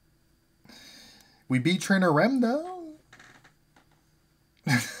 We beat Trainer Rem, though.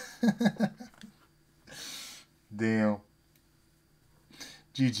 Damn.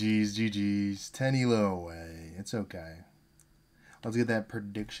 GG's, GG's. 10 elo away. It's okay. Let's get that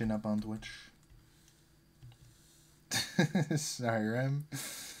prediction up on Twitch. Sorry, Rem.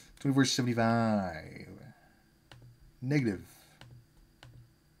 2475. Negative.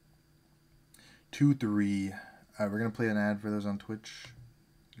 2-3. We're going to play an ad for those on Twitch.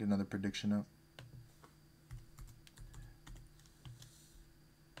 Get another prediction up.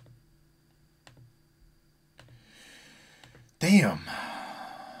 Damn.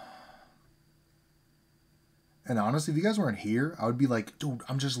 And honestly, if you guys weren't here, I would be like, dude,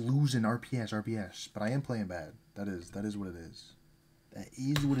 I'm just losing RPS. But I am playing bad. That is what it is. That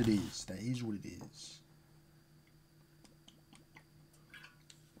is what it is. That is what it is.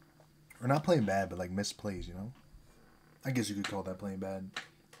 We're not playing bad, but like misplays, you know? I guess you could call that playing bad.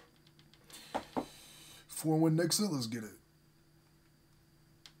 4-1 next set, let's get it.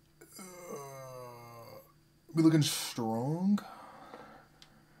 We looking strong.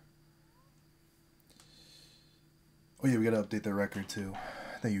 Oh yeah, we gotta update the record too.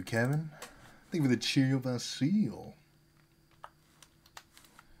 Thank you, Kevin. Thank you for the Cheerio Vasile.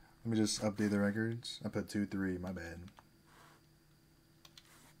 Let me just update the records. I put 2-3, my bad.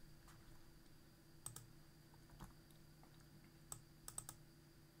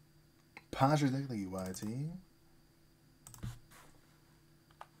 Posture, thank you, YT.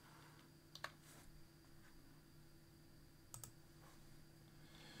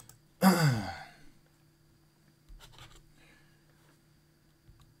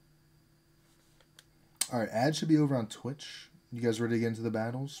 Alright, ad should be over on Twitch. You guys ready to get into the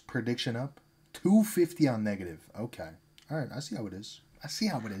battles? Prediction up. 250 on negative. Okay. Alright, I see how it is. I see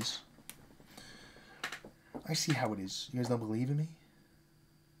how it is. I see how it is. You guys don't believe in me?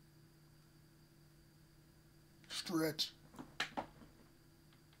 Stretch.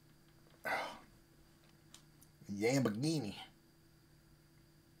 Lamborghini.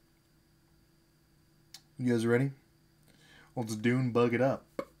 You guys ready? Let's Dune bug it up.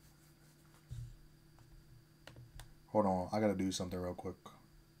 Hold on, I gotta do something real quick.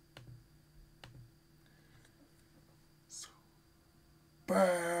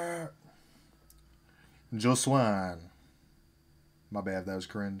 Joswan. My bad, that was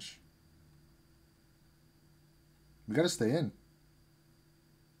cringe. We gotta stay in.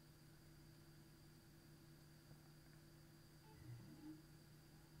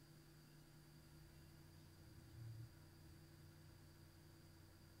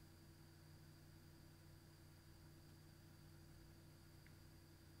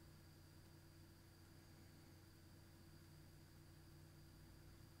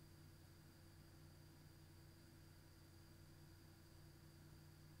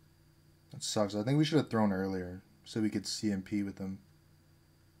 That sucks. I think we should have thrown earlier so we could CMP with them.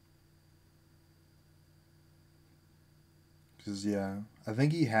 Because, yeah, I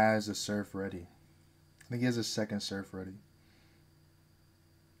think he has a surf ready. I think he has his second surf ready.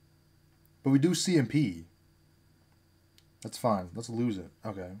 But we do CMP. That's fine. Let's lose it.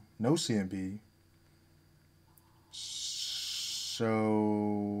 Okay. No CMP.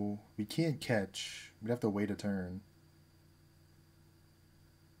 So we can't catch. We'd have to wait a turn.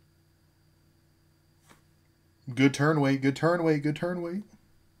 Good turn wait. Good turn wait. Good turn wait.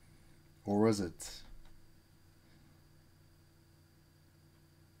 Or was it?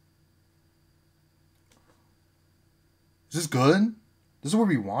 Is this good? This is where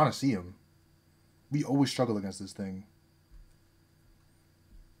we want to see him. We always struggle against this thing.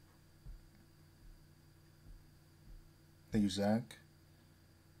 Thank you, Zach.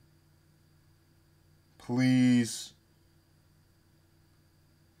 Please.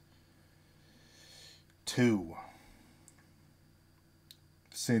 2.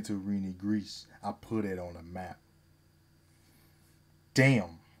 Santorini, Greece. I put it on a map.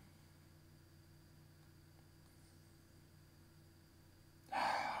 Damn.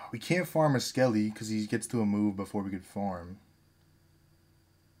 We can't farm a Skelly because he gets to a move before we could farm.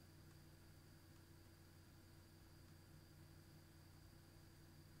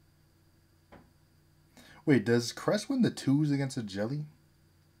 Wait, does Crest win the 2s against a Jelly?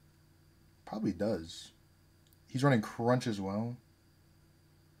 Probably does. He's running Crunch as well.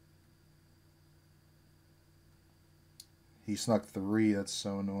 He snuck 3. That's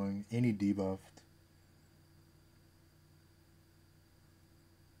so annoying. And he debuffed.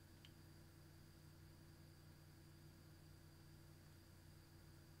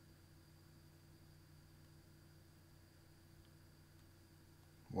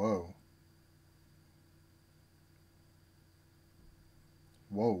 Whoa.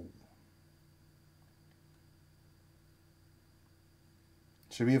 Whoa.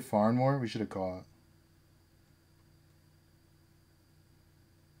 Should we have farmed more? We should have caught.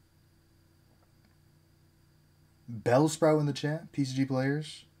 Bellsprout in the chat. PCG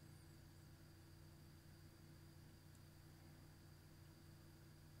players.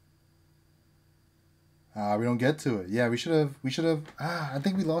 We don't get to it. Yeah, we should have. I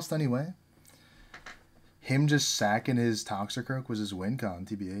think we lost anyway. Him just sacking his Toxicroak was his win con,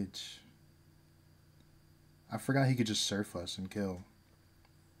 TBH. I forgot he could just surf us and kill.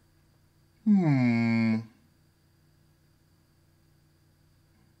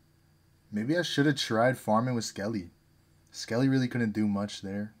 Maybe I should have tried farming with Skelly. Skelly really couldn't do much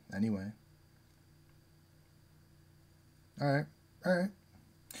there anyway. Alright. Alright.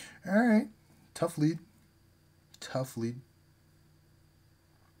 Alright. Tough lead. Tough lead.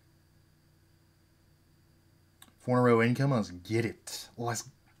 4 in a row income. Let's get it. Let's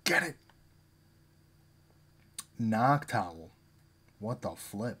get it. Noctowl. What the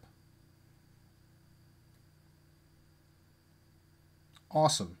flip?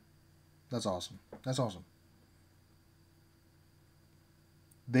 Awesome. That's awesome. That's awesome.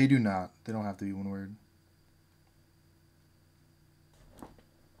 They do not. They don't have to be one word.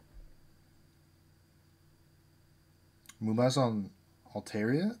 Moonblast on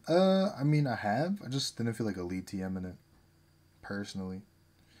Altaria? I mean, I have. I just didn't feel like a lead TM in it. Personally.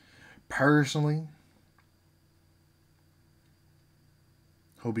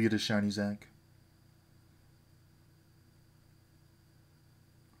 Hope you get a shiny Zach.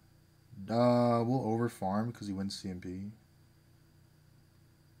 We'll over farm because he wins CMP.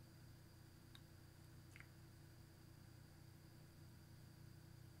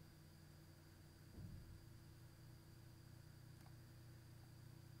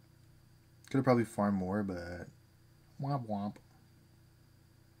 Could have probably farmed more, but womp womp.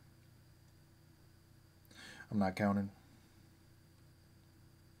 I'm not counting.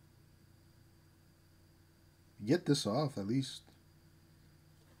 Get this off at least.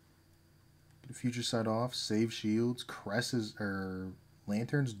 Get a future sight off. Save shields. Cresses or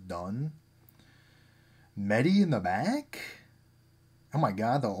lanterns done. Medi in the back. Oh my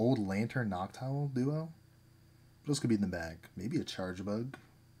god, the old lantern Noctowl duo. What else could be in the back? Maybe a charge bug.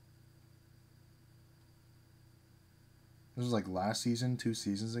 This was like last season, 2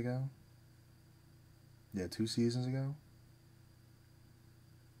 seasons ago. Yeah, 2 seasons ago.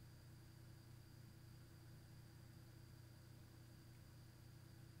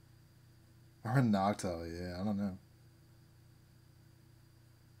 Or a Noctowl, yeah, I don't know.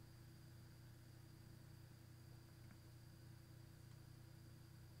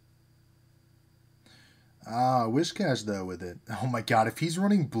 Wishcash though with it. Oh my god, if he's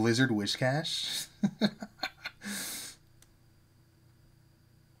running Blizzard Wishcash.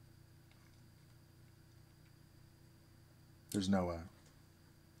 There's no way.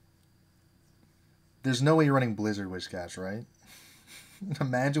 There's no way you're running Blizzard Wishcash, right?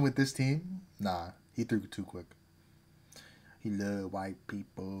 Imagine with this team. Nah, He threw too quick. He love white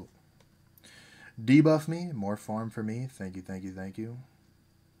people. Debuff me. More farm for me. Thank you, thank you, thank you.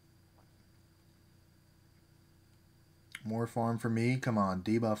 More farm for me. Come on,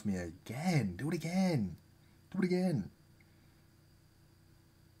 debuff me again. Do it again. Do it again.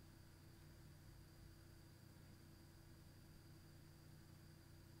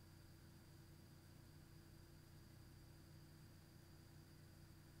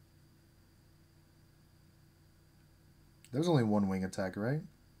 There's only one wing attack, right?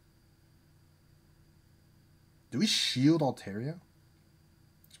 Do we shield Altaria?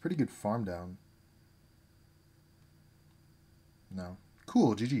 It's pretty good farm down. No.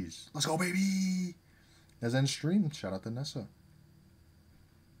 Cool, GG's. Let's go, baby! As end stream, shout out to Nessa.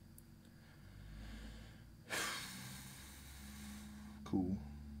 Cool.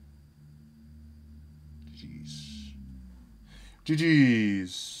 GG's.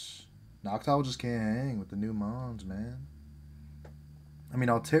 GG's. Noctowl just can't hang with the new mons, man. I mean,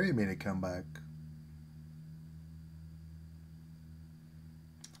 Altaria made a comeback.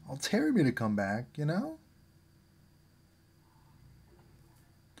 Altaria made a comeback, you know?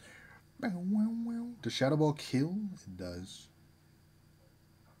 Does Shadow Ball kill? It does.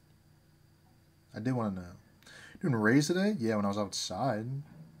 I did want to know. Doing raids today? Yeah, when I was outside.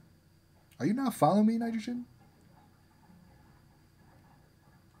 Are you not following me, Nitrogen?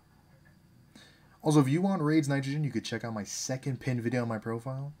 Also, if you want raids, Nitrogen, you could check out my second pinned video on my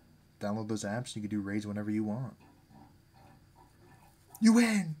profile. Download those apps. You can do raids whenever you want. You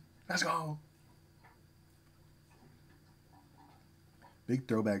win! Let's go! Big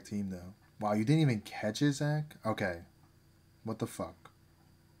throwback team, though. Wow, you didn't even catch it, Zach? Okay. What the fuck?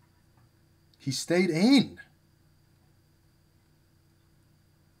 He stayed in!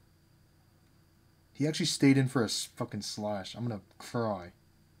 He actually stayed in for a fucking slash. I'm gonna cry.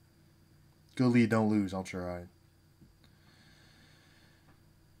 Go lead, don't lose. I'll try.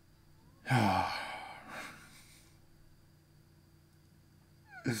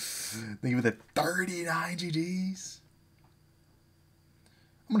 Thank you for the 39 GGs.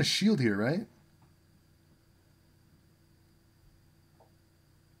 I'm gonna shield here, right?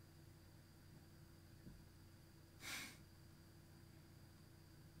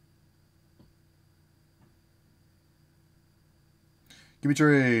 Give me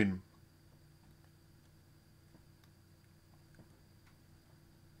trade.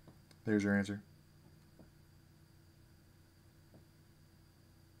 There's your answer.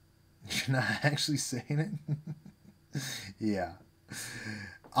 You're not actually saying it? Yeah.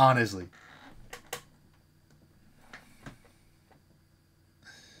 Honestly.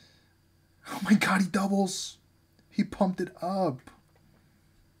 Oh my god, he doubles. He pumped it up.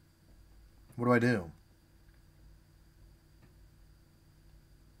 What do I do?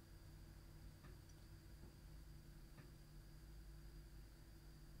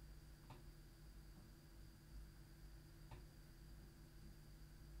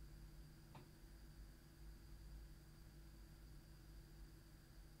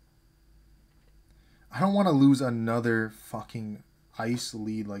 I don't want to lose another fucking ice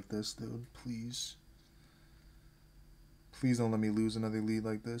lead like this, dude. Please. Please don't let me lose another lead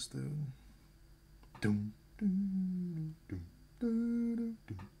like this, dude.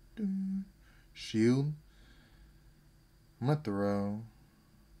 Shield. I'm gonna throw.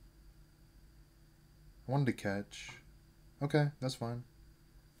 I wanted to catch. Okay, that's fine.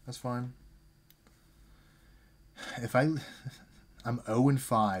 That's fine. If I'm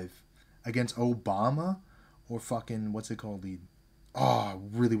 0-5 against Obama or fucking, what's it called, lead? Oh, I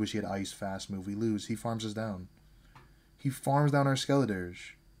really wish he had ice fast move. We lose. He farms us down. He farms down our Skeletors.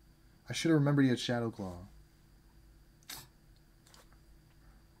 I should have remembered he had Shadow Claw.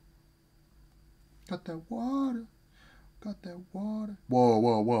 Got that water. Got that water. Whoa,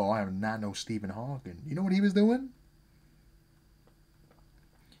 whoa, whoa. I am not no Stephen Hawking. You know what he was doing?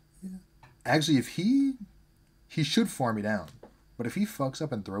 Yeah. Actually, if he should farm me down. But if he fucks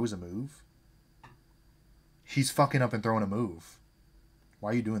up and throws a move, he's fucking up and throwing a move. Why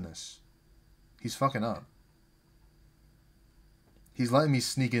are you doing this? He's fucking up. He's letting me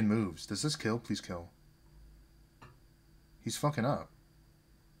sneak in moves. Does this kill? Please kill. He's fucking up.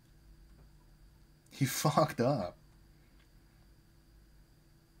 He fucked up.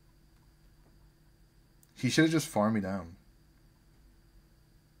 He should have just farmed me down.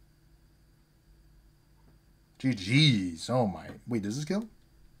 GG's. Oh my. Wait, does this kill?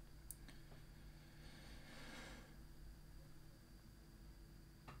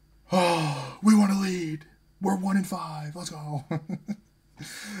 Oh, we want to lead. We're 1-5. Let's go.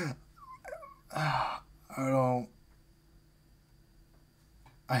 I don't.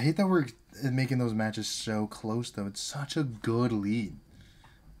 I hate that we're making those matches so close, though. It's such a good lead.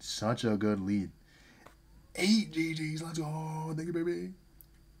 Such a good lead. 8 GGs. Let's go. Thank you, baby.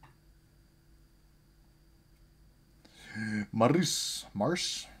 Mars.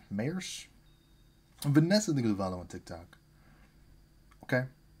 Vanessa, thank you for the follow on TikTok. Okay.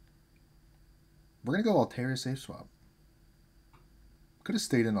 We're going to go Altaria safe swap. Could have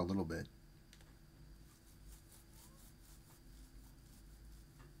stayed in a little bit.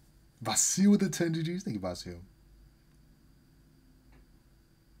 Vasil with the 10 GGs. Thank you, Vasil.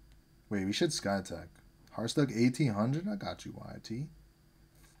 Wait, we should Sky Attack. Heartstuck 1800? I got you, YT.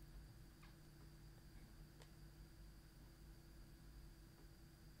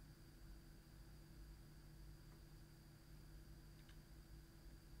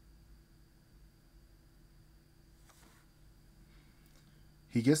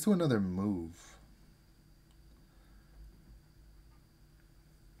 He gets to another move.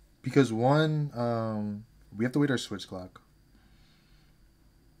 Because one, we have to wait our switch clock.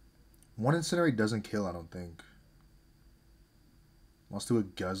 One Incinerate doesn't kill, I don't think. Let's do a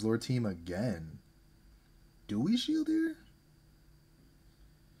Guzzlord team again. Do we shield here?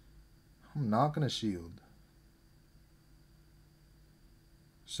 I'm not going to shield.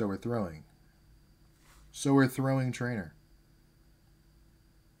 So we're throwing. So we're throwing Trainer.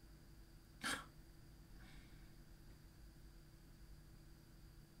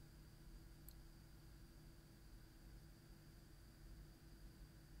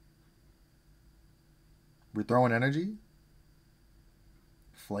 We're throwing energy?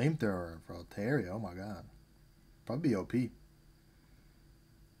 Flamethrower for Altaria. Oh my god. Probably OP. Can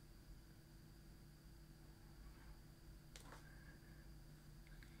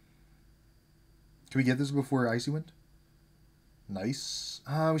we get this before Icy Wind? Nice.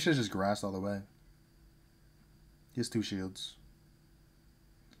 We should have just grassed all the way. He has 2 shields.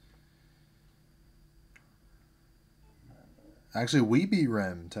 Actually, we beat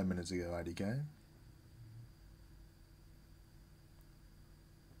Rem 10 minutes ago, IDK.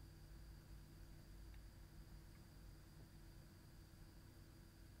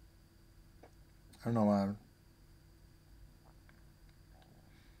 I don't know why.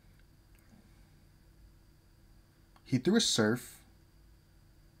 He threw a Surf.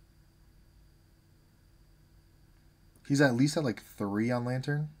 He's at least at like 3 on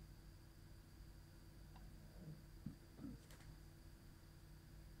Lantern.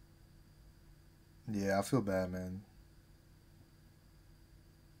 Yeah, I feel bad, man.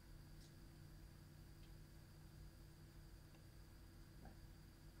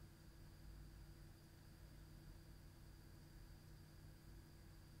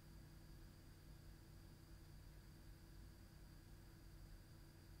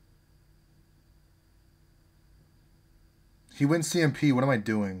 He went CMP. What am I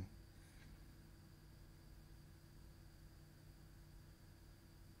doing?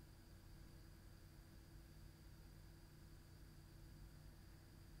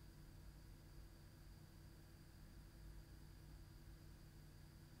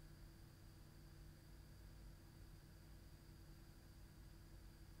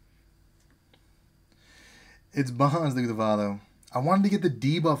 It's Bonds, look at the Valo. I wanted to get the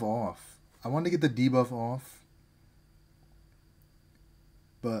debuff off.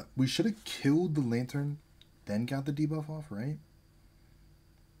 But we should have killed the Lantern, then got the debuff off, right?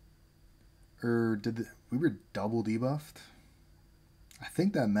 Or we were double debuffed? I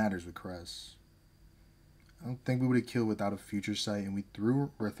think that matters with Cress. I don't think we would have killed without a Future Sight, and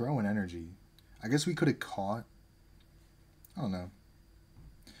we're throwing energy. I guess we could have caught. I don't know.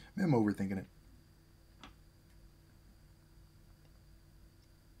 Maybe I'm overthinking it.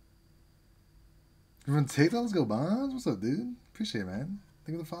 Everyone take that, let's go Bonds. What's up, dude? Appreciate it, man.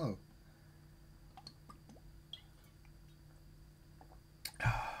 Thank you for the follow.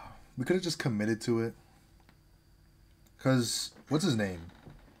 We could have just committed to it. Because, what's his name?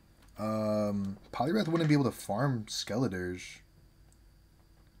 Poliwrath wouldn't be able to farm Skeletors.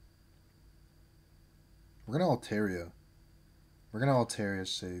 We're going to Altaria. We're going to Altaria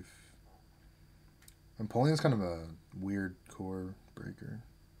safe. Empoleon's kind of a weird core breaker.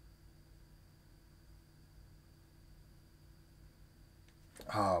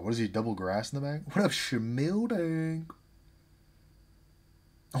 What is he, double grass in the back? What up, Schmilding?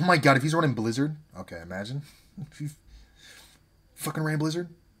 Oh my god, if he's running Blizzard. Okay, imagine. If he fucking ran Blizzard.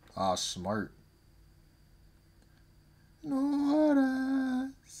 Smart.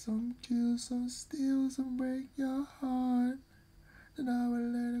 No, some kill, some steal, some break your heart. Then I will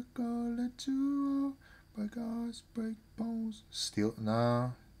let it go, let you off. Break hearts, break bones. Steel,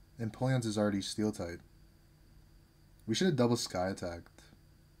 nah. Empoleon's is already steel type. We should have double sky attacked.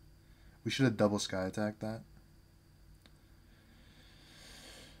 We should have double sky attacked that.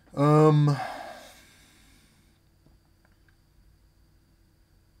 Um.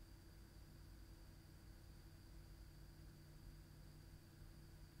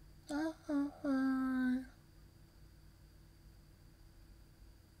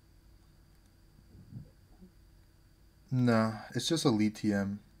 No, it's just Elite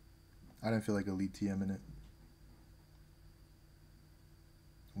TM. I didn't feel like Elite TM in it.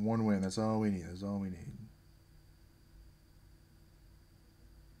 One win, that's all we need. That's all we need.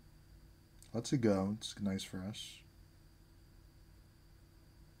 Let's it go. It's nice for us.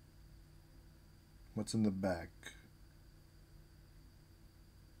 What's in the back?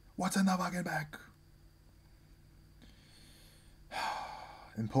 What's in the fucking back?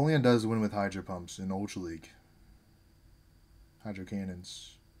 Empoleon does win with Hydro Pumps in Ultra League. Hydro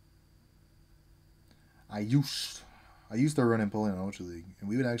Cannons. I used to run Empoleon in Ultra League, and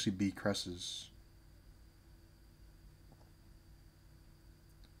we would actually beat Cresses.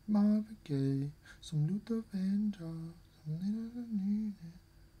 Marvin Gaye, some Luther Vandross,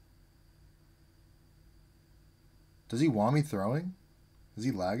 Does he want me throwing? Is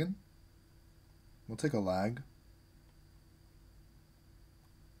he lagging? We'll take a lag.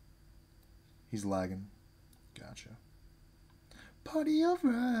 He's lagging. Gotcha. Party of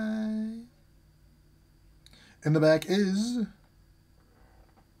right. In the back is...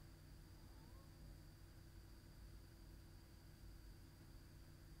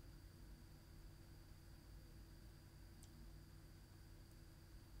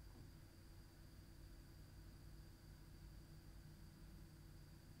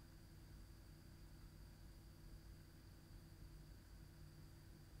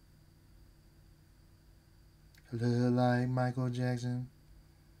 a little like Michael Jackson.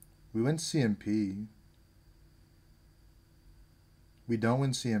 We went CMP. We don't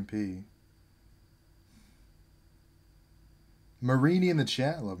win CMP. Marini in the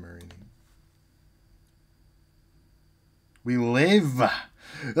chat. I love Marini. We live.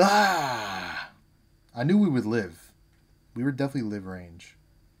 Ah! I knew we would live. We were definitely live range.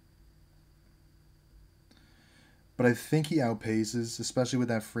 But I think he outpaces, especially with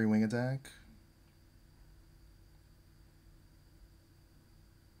that free wing attack.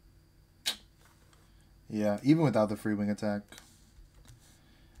 Yeah, even without the free wing attack.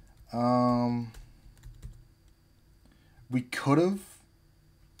 We could have.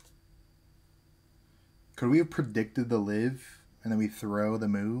 Could we have predicted the live and then we throw the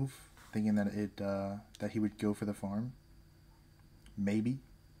move, thinking that that he would go for the farm? Maybe.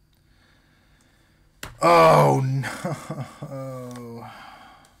 Oh no,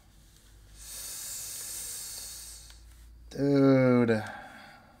 dude.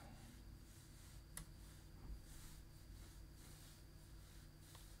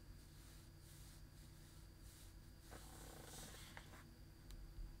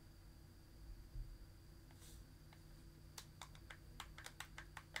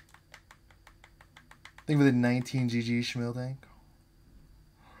 Think for the 19 GG Schmil tank.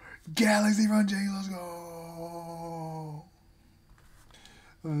 Galaxy Run J, let's go.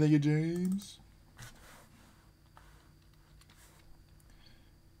 Thank you, James.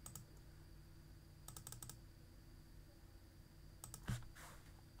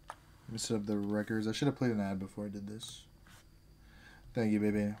 Let me set up the records. I should have played an ad before I did this. Thank you,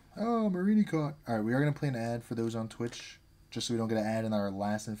 baby. Oh, Marini caught. Alright, we are going to play an ad for those on Twitch, just so we don't get an ad in our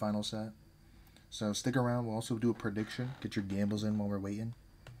last and final set. So stick around. We'll also do a prediction. Get your gambles in while we're waiting.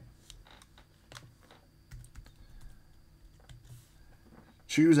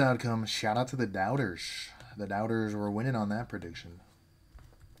 Choose outcome. Shout out to the doubters. The doubters were winning on that prediction.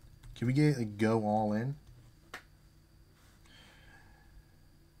 Can we get a go all in?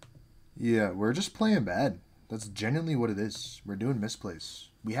 Yeah, we're just playing bad. That's genuinely what it is. We're doing misplays.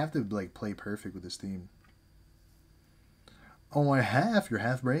 We have to like play perfect with this team. Oh, my half. Your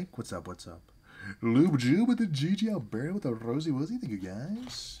half break? What's up? What's up? Lube Jew with the GG Alberta with the Rosie Woozy. Thank you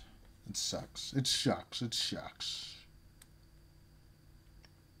guys. It sucks. It shucks. It shucks.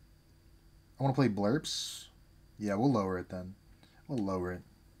 I want to play Blurps. Yeah, we'll lower it then. We'll lower it.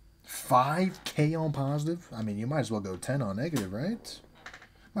 5K on positive? I mean, you might as well go 10 on negative, right?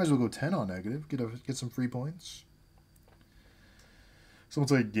 Might as well go 10 on negative. Get some free points.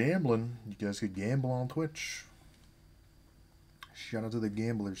 Someone's like gambling. You guys could gamble on Twitch. Shout out to the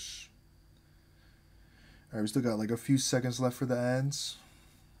gamblers. Alright, we still got like a few seconds left for the ads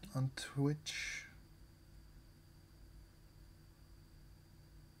on Twitch.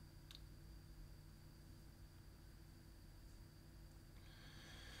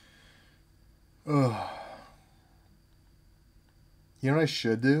 Ugh. You know what I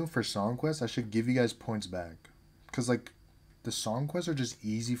should do for Song Quest? I should give you guys points back. Because, like, the Song Quests are just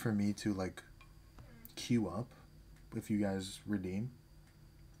easy for me to, like, queue up if you guys redeem.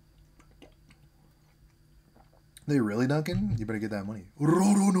 They really, Duncan? You better get that money.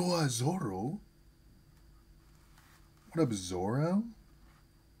 Roro no Zoro? What up, Zoro?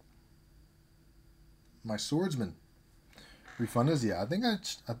 My swordsman. Refund us? Yeah, I think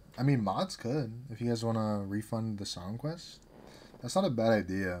I mean, mods could. If you guys want to refund the Song Quest. That's not a bad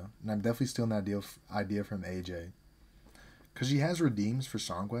idea. And I'm definitely stealing that idea from AJ. Because she has redeems for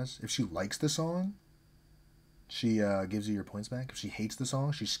Song Quest. If she likes the song, she gives you your points back. If she hates the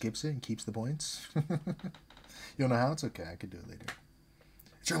song, she skips it and keeps the points. You don't know how? It's okay. I could do it later.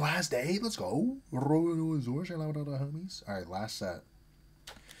 It's your last day. Let's go. Homies. All right, last set.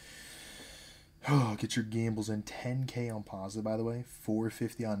 Oh, get your gambles in. 10K on positive, by the way.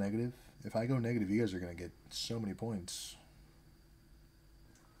 450 on negative. If I go negative, you guys are going to get so many points.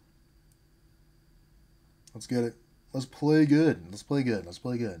 Let's get it. Let's play good. Let's play good. Let's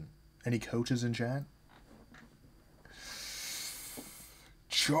play good. Any coaches in chat?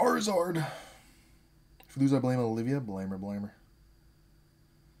 Charizard. If you lose, I blame Olivia. Blame her, blame her.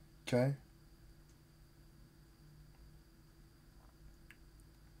 Okay.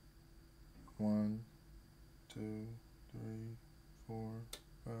 One, 2, 3, 4,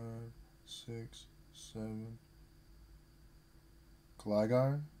 5, 6, 7.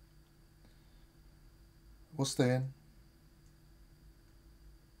 Gligar. We'll stay in.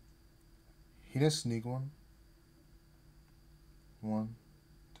 He didn't sneak one. 1,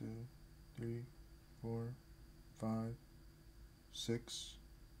 2, 3, 4, 5, 6.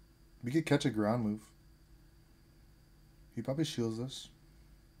 We could catch a ground move. He probably shields us.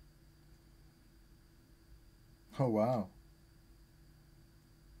 Oh, wow.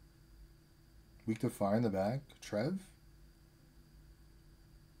 Weak to fire in the back. Trev?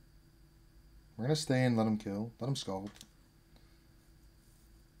 We're going to stay in, let him kill. Let him scald.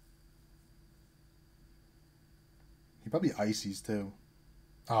 He probably ices too.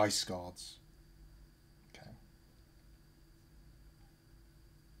 Oh, he scalds. Okay.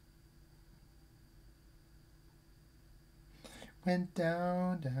 Went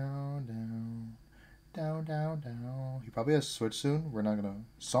down, down, down. Down, down, down. He probably has switch soon. We're not going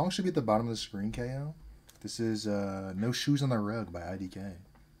to... Song should be at the bottom of the screen, KO. This is No Shoes on the Rug by IDK.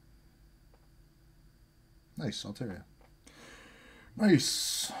 Nice, Altaria.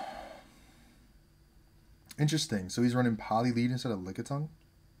 Nice. Interesting. So he's running Poly Lead instead of Lickitung?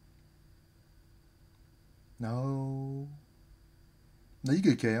 No. No, you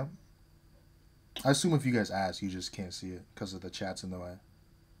good, KO. I assume if you guys ask, you just can't see it because of the chat's in the way.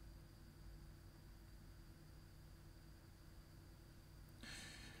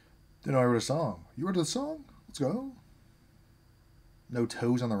 Didn't know I wrote a song. You wrote a song? Let's go. No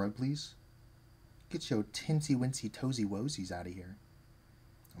toes on the rug, please. Get your tinsy wincy toesy woesies out of here.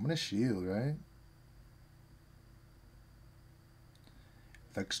 I'm gonna shield, right?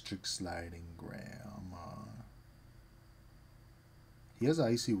 Vextric sliding gram. He has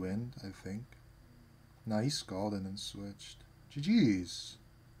icy wind, I think. Nah, he scalded and then switched. GG's.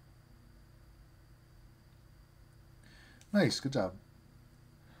 Nice, good job.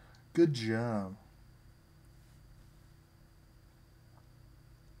 Good job.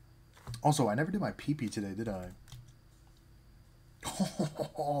 Also, I never did my pee-pee today, did I?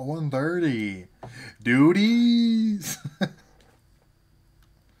 Oh, 130. Duties.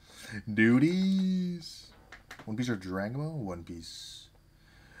 Duties. One Piece or Dragon Ball? One Piece.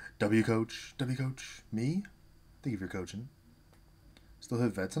 W coach. W coach. Me? Thank you for coaching. Still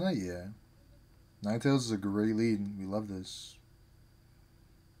hit vet tonight? Yeah. Ninetales is a great lead. We love this.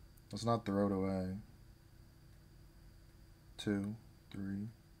 Let's not throw it away. 2, 3,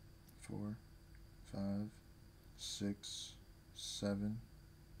 4, 5, 6, 7.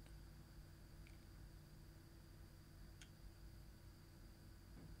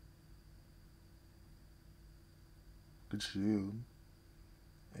 Good shield.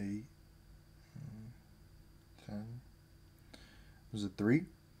 8, 9, 10. Was it 3?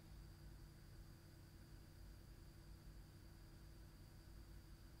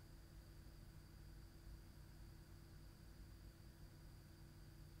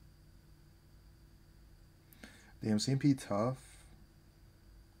 Damn, CMP tough.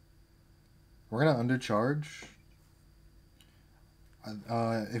 We're gonna undercharge.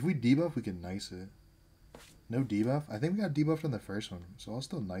 If we debuff, we can nice it. No debuff? I think we got debuffed in the first one, so I'll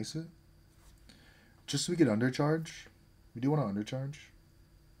still nice it. Just so we get undercharge. We do want to undercharge.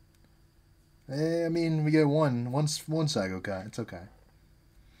 I mean, we get one Psycho Cat. It's okay.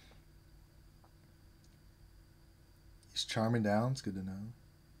 Is Charming down? It's good to know.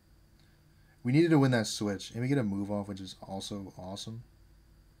 We needed to win that switch, and we get a move off, which is also awesome.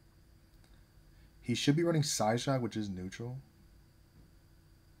 He should be running side shock, which is neutral.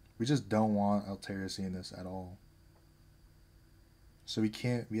 We just don't want Altaria seeing this at all. So we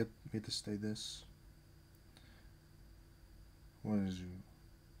can't. We have to stay this. What is you?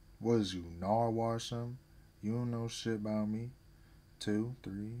 What is you? Narwhal or something? You don't know shit about me. 2,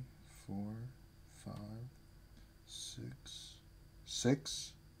 3, 4, 5, 6.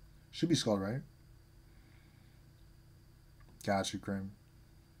 6? Should be Skull, right? Got you, Krim.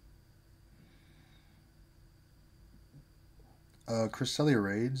 Cresselia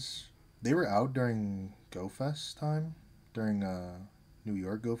raids. They were out during GoFest time. During New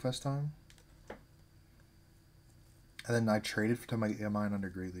York GoFest time. And then I traded to my mine under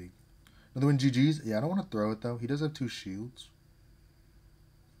Great League. Another one, GG's. Yeah, I don't want to throw it, though. He does have 2 shields.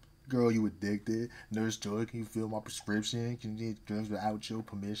 Girl, you addicted. Nurse Joy, can you fill my prescription? Can you get drugs without your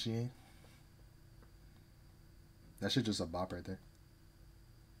permission? That shit just a bop right there.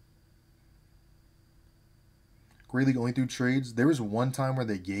 Great League only through trades. There was one time where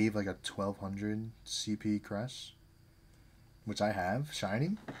they gave like a 1200 CP crest, which I have,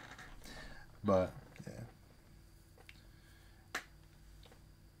 shiny. But, yeah.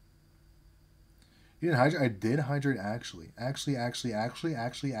 You didn't hydrate? I did hydrate actually. Actually.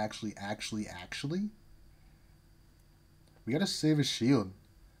 We gotta save his shield.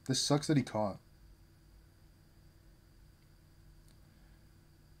 This sucks that he caught.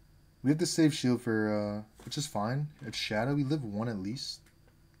 We have to save shield for, which is fine. It's Shadow. We live 1 at least.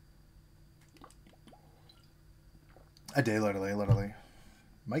 A day, literally.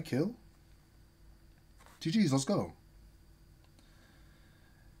 Might kill. GG's, let's go.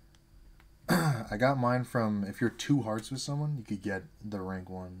 I got mine from, if you're 2 hearts with someone, you could get the rank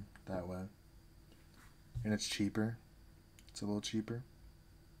 1 that way. And it's cheaper. It's a little cheaper.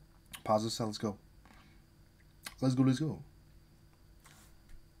 Pause this, let's go. Let's go.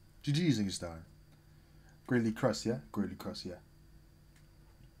 GG's, Ingy Star. Greatly crust, yeah? Greatly crust, yeah.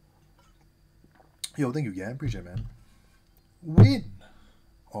 Yo, thank you again. Appreciate it, man. Win!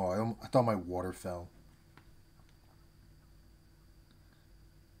 Oh, I thought my water fell.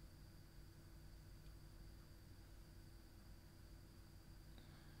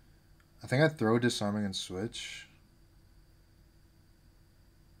 I think I throw disarming and switch.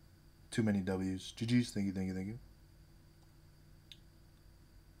 Too many W's. GG's, thank you.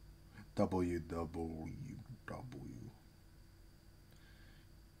 W.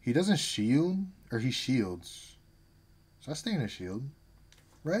 He doesn't shield, or he shields. So I stay in his shield.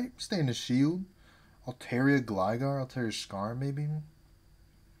 Right? Stay in his shield. Altaria Gligar, Altaria Scar, maybe?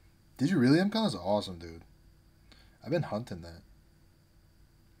 Did you really? MCon is awesome, dude. I've been hunting that.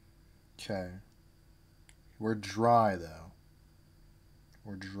 Okay. We're dry, though.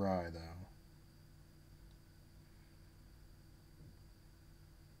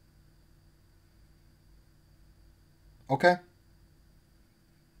 Okay.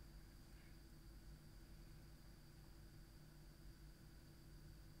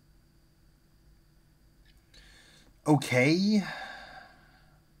 Okay.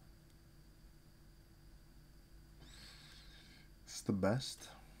 It's the best.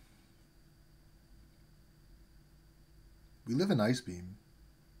 We live in Ice Beam.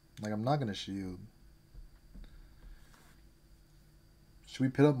 Like, I'm not going to shield. Should we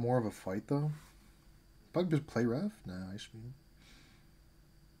pit up more of a fight, though? Probably just play ref? Nah, Ice Beam.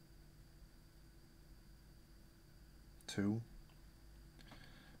 2.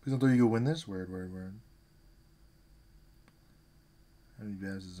 Please don't throw you go win this? Word. How do you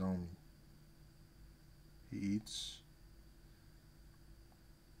guys his own? He eats.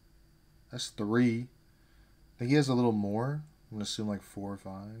 That's 3. I think he has a little more. I'm gonna assume like 4 or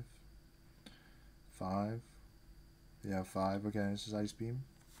 5. 5. Yeah, 5. Okay, this is Ice Beam.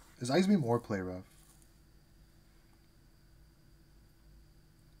 Is Ice Beam or play rough?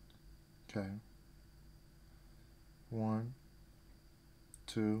 Okay. 1,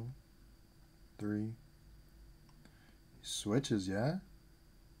 2, 3. He switches, yeah?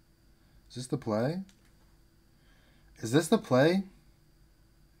 Is this the play?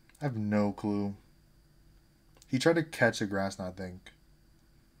 I have no clue. He tried to catch a grass knot, I think.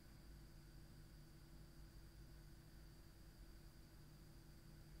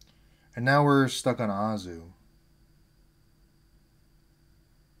 And now we're stuck on Azu.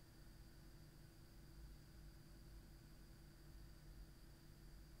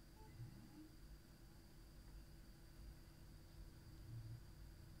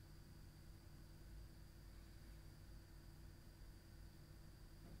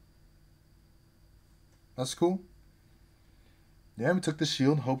 That's cool. Yeah, we took the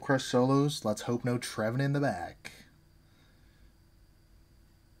shield. Hope crush solos. Let's hope no Trevin in the back.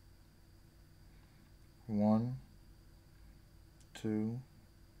 1, 2.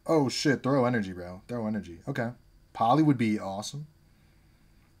 Oh shit! Throw energy, bro. Throw energy. Okay. Polly would be awesome.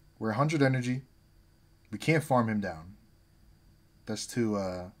 We're 100 energy. We can't farm him down. That's too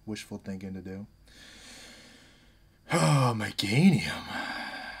wishful thinking to do. Oh, Meganium.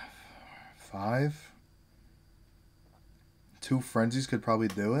 5. 2 frenzies could probably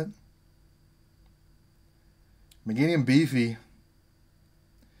do it. Meganium beefy.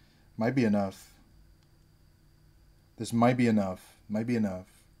 Might be enough. This might be enough. Might be enough.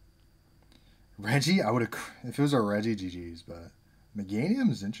 Reggie? I would have... If it was a Reggie, GG's, but... Meganium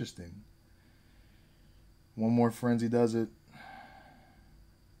is interesting. One more frenzy does it.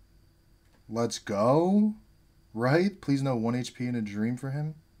 Let's go. Right? Please no 1 HP in a dream for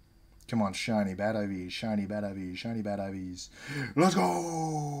him. Come on, shiny bad IVs. Shiny bad IVs. Shiny bad IVs. Let's go.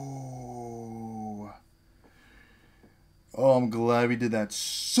 Oh, I'm glad we did that.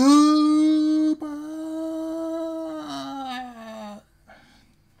 Super.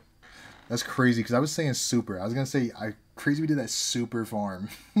 That's crazy because I was saying super. I was going to say, crazy we did that super farm.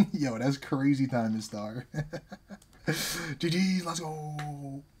 Yo, that's crazy time to start. GG, let's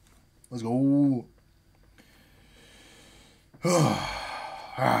go. Let's go.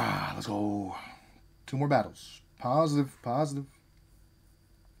 Let's go. 2 more battles. Positive, positive.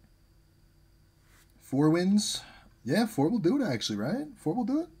 4 wins. Yeah, 4 will do it actually, right? 4 will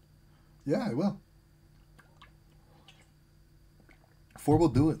do it? Yeah, it will. 4 will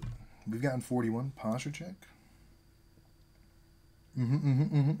do it. We've gotten 41. Posture check.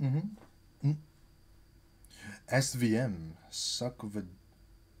 SVM. Suck of a...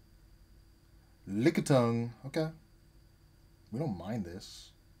 Lick a tongue. Okay. We don't mind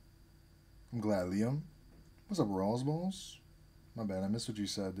this. I'm glad, Liam. What's up, Rawls Balls? My bad, I missed what you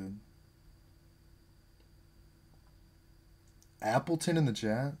said, dude. Appleton in the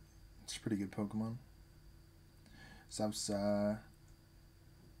chat. It's a pretty good Pokemon. Subsa.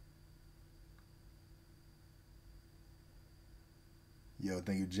 Yo,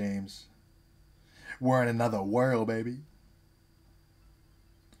 thank you, James. We're in another world, baby.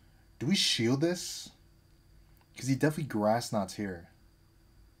 Do we shield this? Because he definitely grass knots here.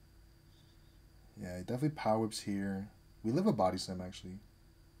 Yeah, he definitely power whips here. We live a body slam, actually.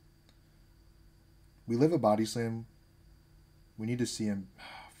 We live a body slam. We need to see him.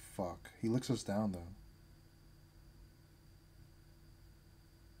 Fuck. He licks us down, though.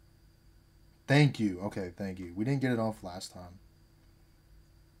 Thank you. Okay, thank you. We didn't get it off last time.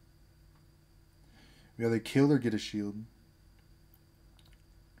 We either kill or get a shield.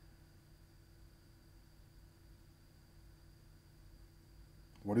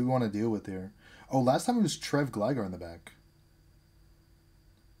 What do we want to deal with here? Oh, last time it was Trev Gligar in the back.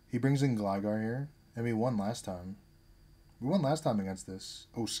 He brings in Gligar here. And we won last time. We won last time against this.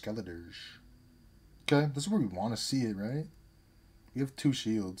 Oh, Skeletors. Okay, this is where we want to see it, right? We have 2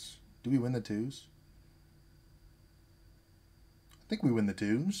 shields. Do we win the 2s? I think we win the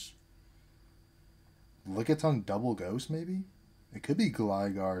 2s. Lickitung double ghost, maybe? It could be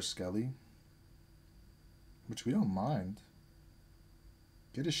Gligar Skelly. Which we don't mind.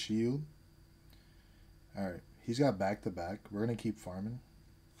 Get a shield. Alright, he's got back-to-back. We're going to keep farming.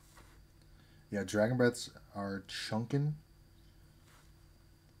 Yeah, Dragon Breaths are chunking.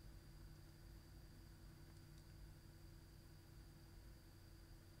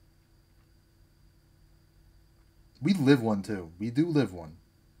 We live one, too. We do live one.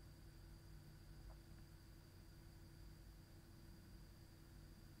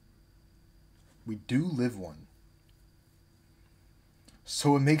 We do live one.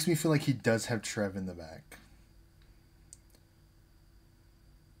 So it makes me feel like he does have Trev in the back.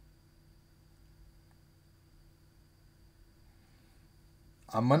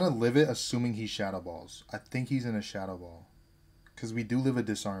 I'm going to live it assuming he Shadow Balls. I think he's in a Shadow Ball. Because we do live a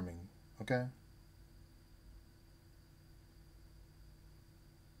Disarming. Okay?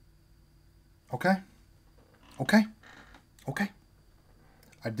 Okay. Okay. Okay.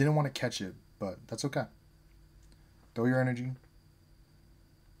 I didn't want to catch it, but that's okay. Throw your energy.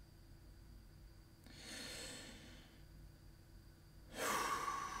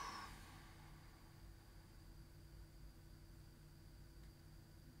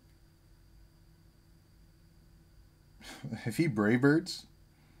 If he Brave Birds.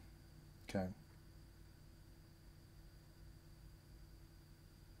 Okay.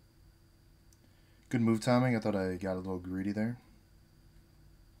 Good move timing. I thought I got a little greedy there.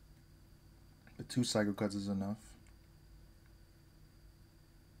 But 2 Psycho Cuts is enough.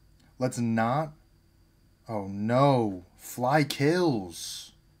 Let's not... Oh no. Fly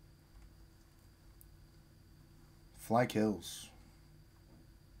kills. Fly kills.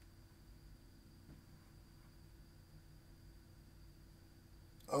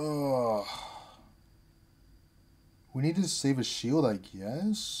 Ugh. We need to save a shield, I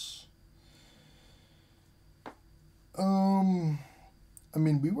guess. I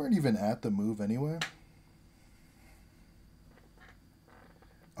mean, we weren't even at the move anyway.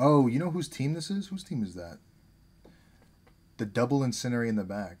 Oh, you know whose team this is? Whose team is that? The double incinerate in the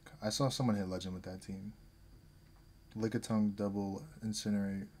back. I saw someone hit legend with that team. Lickitung double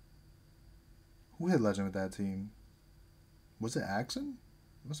incinerate. Who hit legend with that team? Was it Axon?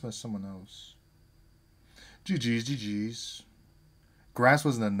 It must have been someone else. GG's, GG's. Grass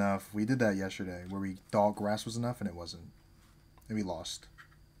wasn't enough. We did that yesterday where we thought grass was enough and it wasn't. And we lost.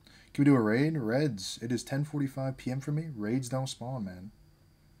 Can we do a raid? Reds. It is 10:45 p.m. for me. Raids don't spawn, man.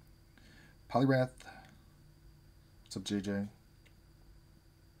 Polyrath. What's up, JJ?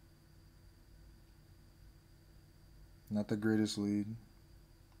 Not the greatest lead.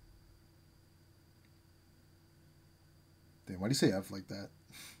 Damn, why do you say F like that?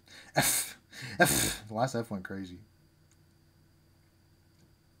 F. F. The last F went crazy.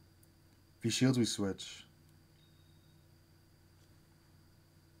 If he shields, we switch.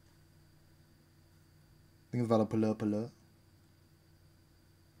 Think about a pull up, pull up.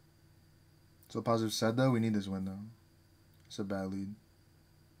 So positive said though, we need this win though. It's a bad lead.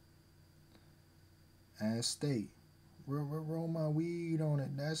 Ass state. Roll my weed on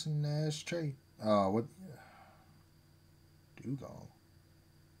it. That's an ashtray. Oh, what? Dugong.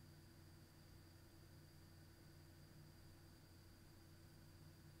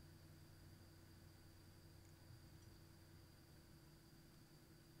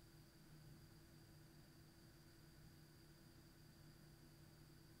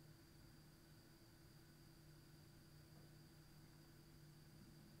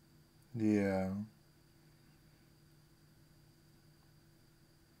 Yeah.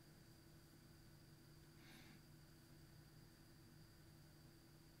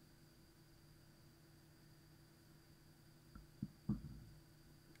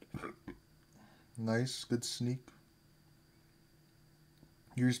 Nice, good sneak.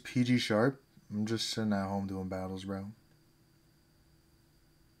 Here's PG Sharp. I'm just sitting at home doing battles, bro.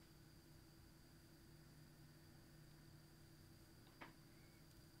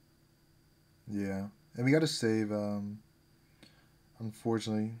 Yeah. And we gotta save,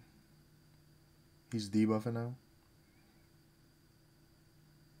 unfortunately. He's debuffing now.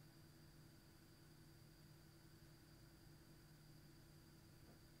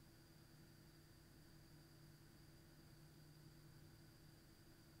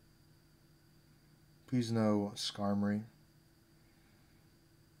 Please no Skarmory.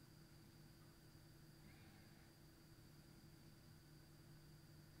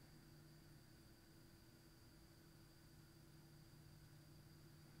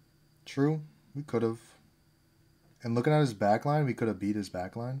 True, we could have. And looking at his backline, we could have beat his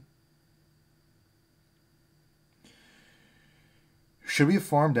backline. Should we have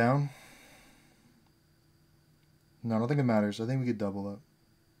farmed down? No, I don't think it matters. I think we could double up.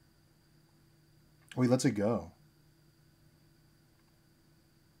 Wait, let's it go.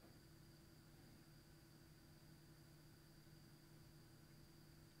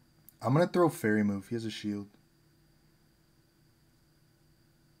 I'm going to throw Fairy Move. He has a shield.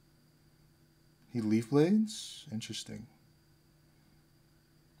 He Leaf Blades? Interesting.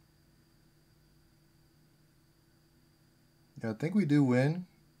 Yeah, I think we do win.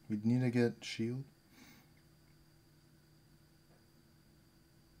 We need to get shield.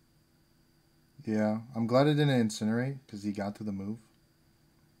 Yeah, I'm glad it didn't incinerate because he got to the move.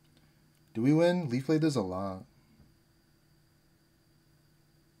 Do we win? Leaf Blade does a lot.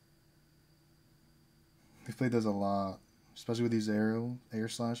 Leaf Blade does a lot, especially with these air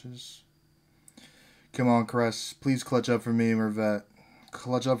slashes. Come on, Crest. Please clutch up for me and Revet.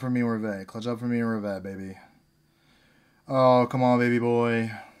 Clutch up for me and Revet. Clutch up for me and Revet, baby. Oh, come on, baby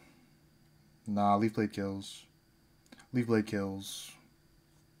boy. Nah, Leaf Blade kills. Leaf Blade kills.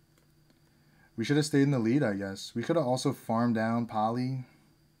 We should have stayed in the lead, I guess. We could have also farmed down Poly.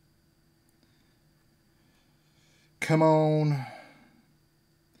 Come on.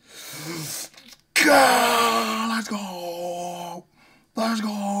 Let's go. Let's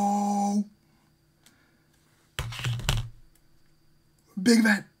go. Big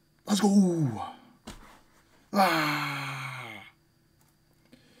event. Let's go.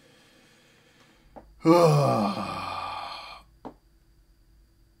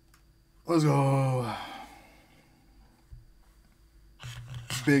 Let's go.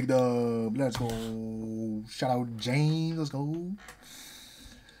 Big dub. Let's go. go. Shout out James. Let's go.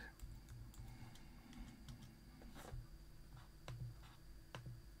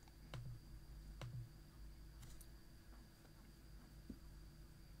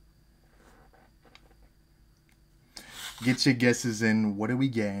 Get your guesses in. What are we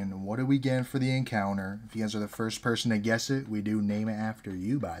getting? What are we getting for the encounter? If you guys are the first person to guess it, we do name it after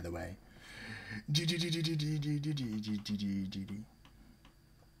you, by the way.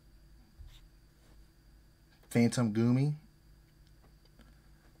 Phantom Goomy.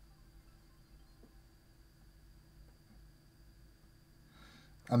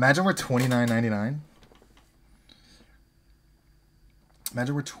 Imagine we're $29.99.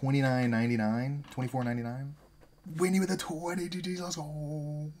 Imagine we're $29.99, $24.99. Winnie with a 20, GG, let's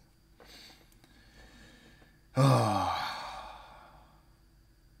go.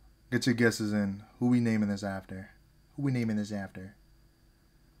 Get your guesses in. Who we naming this after? Who we naming this after?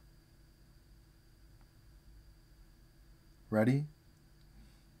 Ready?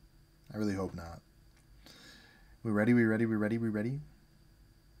 I really hope not. We ready? We ready? We ready? We ready?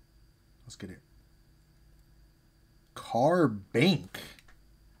 Let's get it. Car Bank.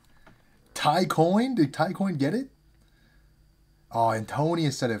 Ty Coin? Did Ty Coin get it? Oh,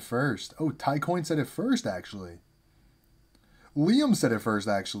 Antonia said it first. Oh, Ty Coin said it first, actually. Liam said it first,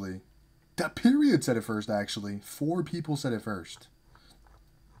 actually. That period said it first, actually. 4 people said it first.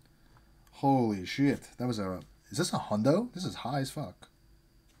 Holy shit. That was a... Is this a hundo? This is high as fuck.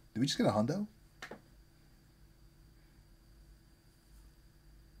 Did we just get a hundo?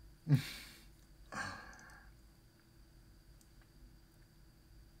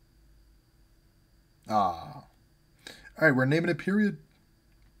 Ah. Alright, we're naming it period.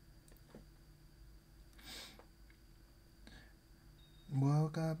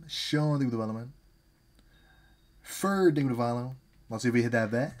 Welcome. Sean, thank you for the follow, man. Ferd, thank you for the follow. Let's see if we hit that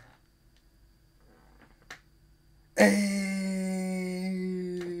vet. Hey!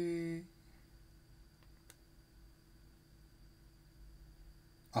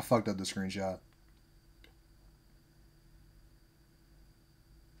 I fucked up the screenshot.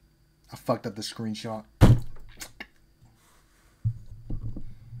 I fucked up the screenshot.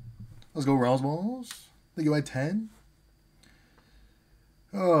 Let's go, Rouse Balls. I think you had 10.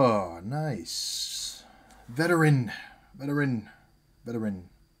 Oh, nice. Veteran. Veteran. Veteran.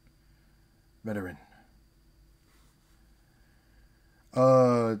 Veteran.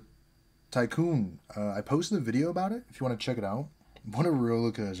 Tycoon. I posted a video about it if you want to check it out. What a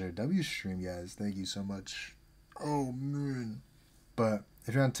roller coaster. W stream, guys. Thank you so much. Oh, man. But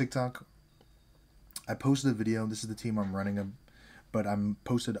if you're on TikTok, I posted a video. This is the team I'm running, but I'm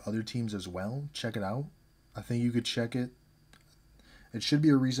posted other teams as well. Check it out. I think you could check it. It should be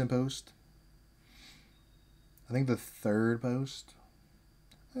a recent post. I think the 3rd post.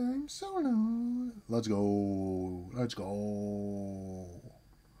 I'm solo. Let's go. Let's go.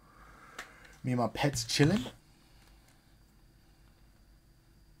 Me and my pets chilling.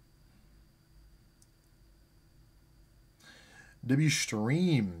 W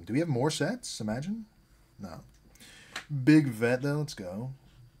stream. Do we have more sets? Imagine. No. Big vet though. Let's go.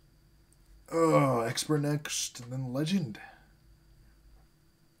 Oh, expert next, and then legend.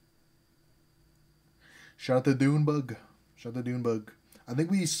 Shout out the Doonebug. Shout out the Doonebug. I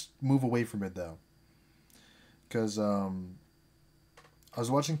think we move away from it though, because I was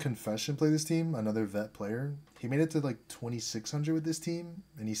watching Confession play this team, another vet player. He made it to like 2600 with this team,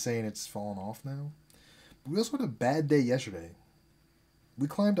 and he's saying it's fallen off now. But we also had a bad day yesterday. We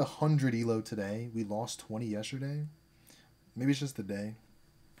climbed 100 elo today. We lost 20 yesterday. Maybe it's just the day.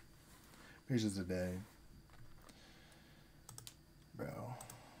 Maybe it's just the day. Bro.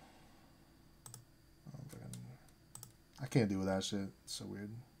 I can't deal with that shit. It's so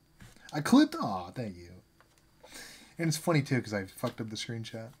weird. I clipped. Aw, thank you. And it's funny too because I fucked up the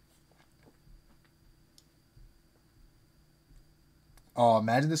screenshot. Oh,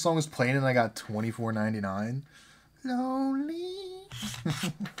 imagine this song was playing and I got $24.99. Lonely.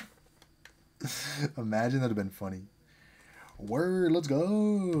 Imagine that'd have been funny. Word, let's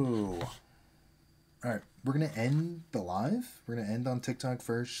go. Alright, we're gonna end the live. We're gonna end on TikTok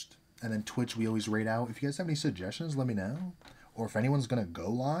first. And then Twitch we always raid out. If you guys have any suggestions, let me know. Or if anyone's gonna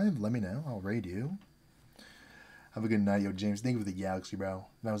go live, let me know. I'll raid you. Have a good night, yo, James. Thank you for the galaxy, bro.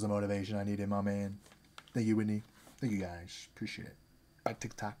 That was the motivation I needed, my man. Thank you, Whitney. Thank you, guys. Appreciate it. Bye,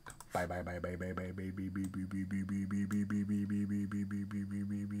 TikTok. Bye, bye, bye, bye, bye, bye, bye, bye, bye, bye, bye, bye, bye, bye, bye, bye, bye,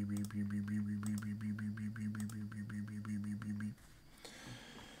 bye,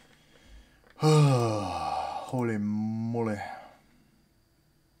 bye, holy moly.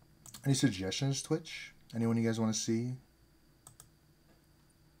 Any suggestions, Twitch? Anyone you guys want to see?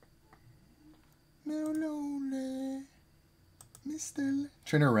 No lonely. Mr.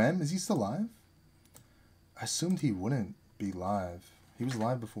 Trainer Rem, is he still live? I assumed he wouldn't be live. He was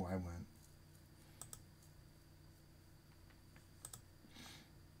live before I went.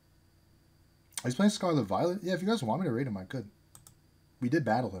 He's playing Scarlet Violet? Yeah, if you guys want me to rate him, I could. We did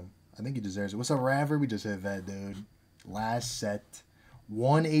battle him. I think he deserves it. What's up, Raver? We just hit vet, dude. Last set.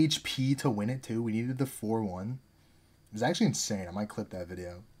 1 HP to win it, too. We needed the 4-1. It was actually insane. I might clip that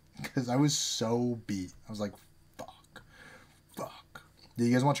video. Because I was so beat. I was like, fuck. Fuck. Do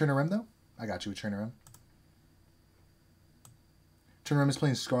you guys want Trainer Rem, though? I got you with Trainer Rem. Trainer Rem is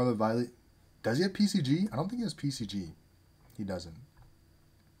playing Scarlet Violet. Does he have PCG? I don't think he has PCG. He doesn't.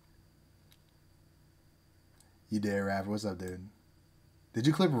 You did, Raver. What's up, dude? Did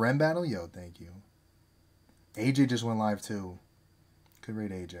you clip Rem battle? Yo, thank you. AJ just went live, too. Could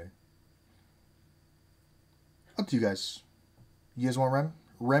rate AJ. Up to you guys. You guys want Rem?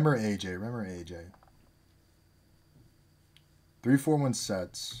 Rem or AJ? Rem or AJ? 3-4-1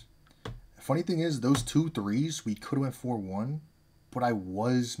 sets. Funny thing is, those 2 3s, we could have went 4-1, but I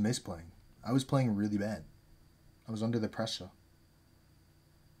was misplaying. I was playing really bad. I was under the pressure.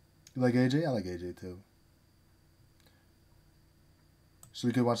 You like AJ? I like AJ too. So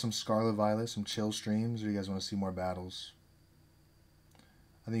we could watch some Scarlet Violet, some chill streams, or you guys want to see more battles?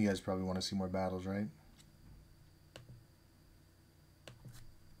 I think you guys probably want to see more battles, right?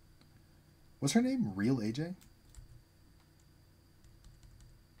 What's her name? Real AJ?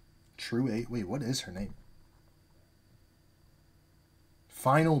 True A. Wait, what is her name?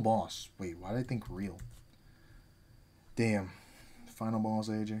 Final Boss. Wait, why did I think real? Damn. Final Boss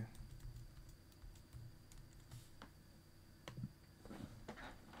AJ.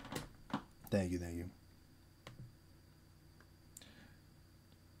 Thank you, thank you.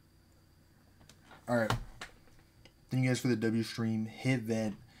 Alright. Thank you guys for the W stream. Hit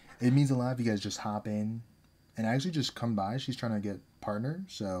vet. It means a lot if you guys just hop in and actually just come by. She's trying to get partner,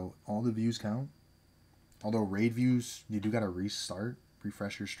 so all the views count. Although raid views, you do gotta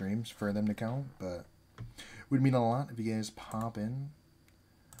refresh your streams for them to count, but it would mean a lot if you guys pop in.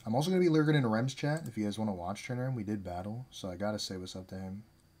 I'm also gonna be lurking in Rem's chat if you guys want to watch Trainer Rem. We did battle, so I gotta say what's up to him.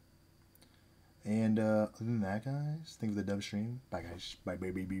 And other than that, guys, thank you for the dub stream. Bye, guys. Bye,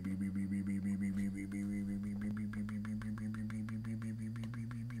 baby.